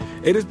Church.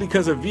 It is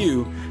because of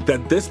you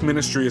that this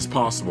ministry is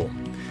possible.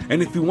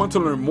 And if you want to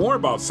learn more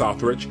about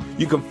Southridge,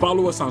 you can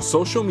follow us on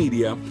social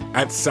media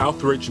at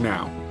Southridge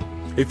Now.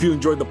 If you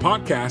enjoyed the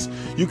podcast,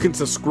 you can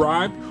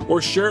subscribe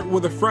or share it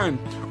with a friend,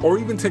 or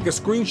even take a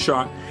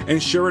screenshot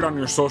and share it on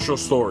your social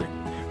story.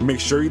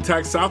 Make sure you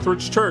tag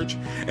Southridge Church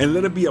and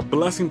let it be a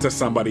blessing to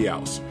somebody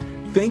else.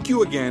 Thank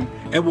you again,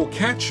 and we'll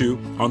catch you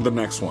on the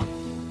next one.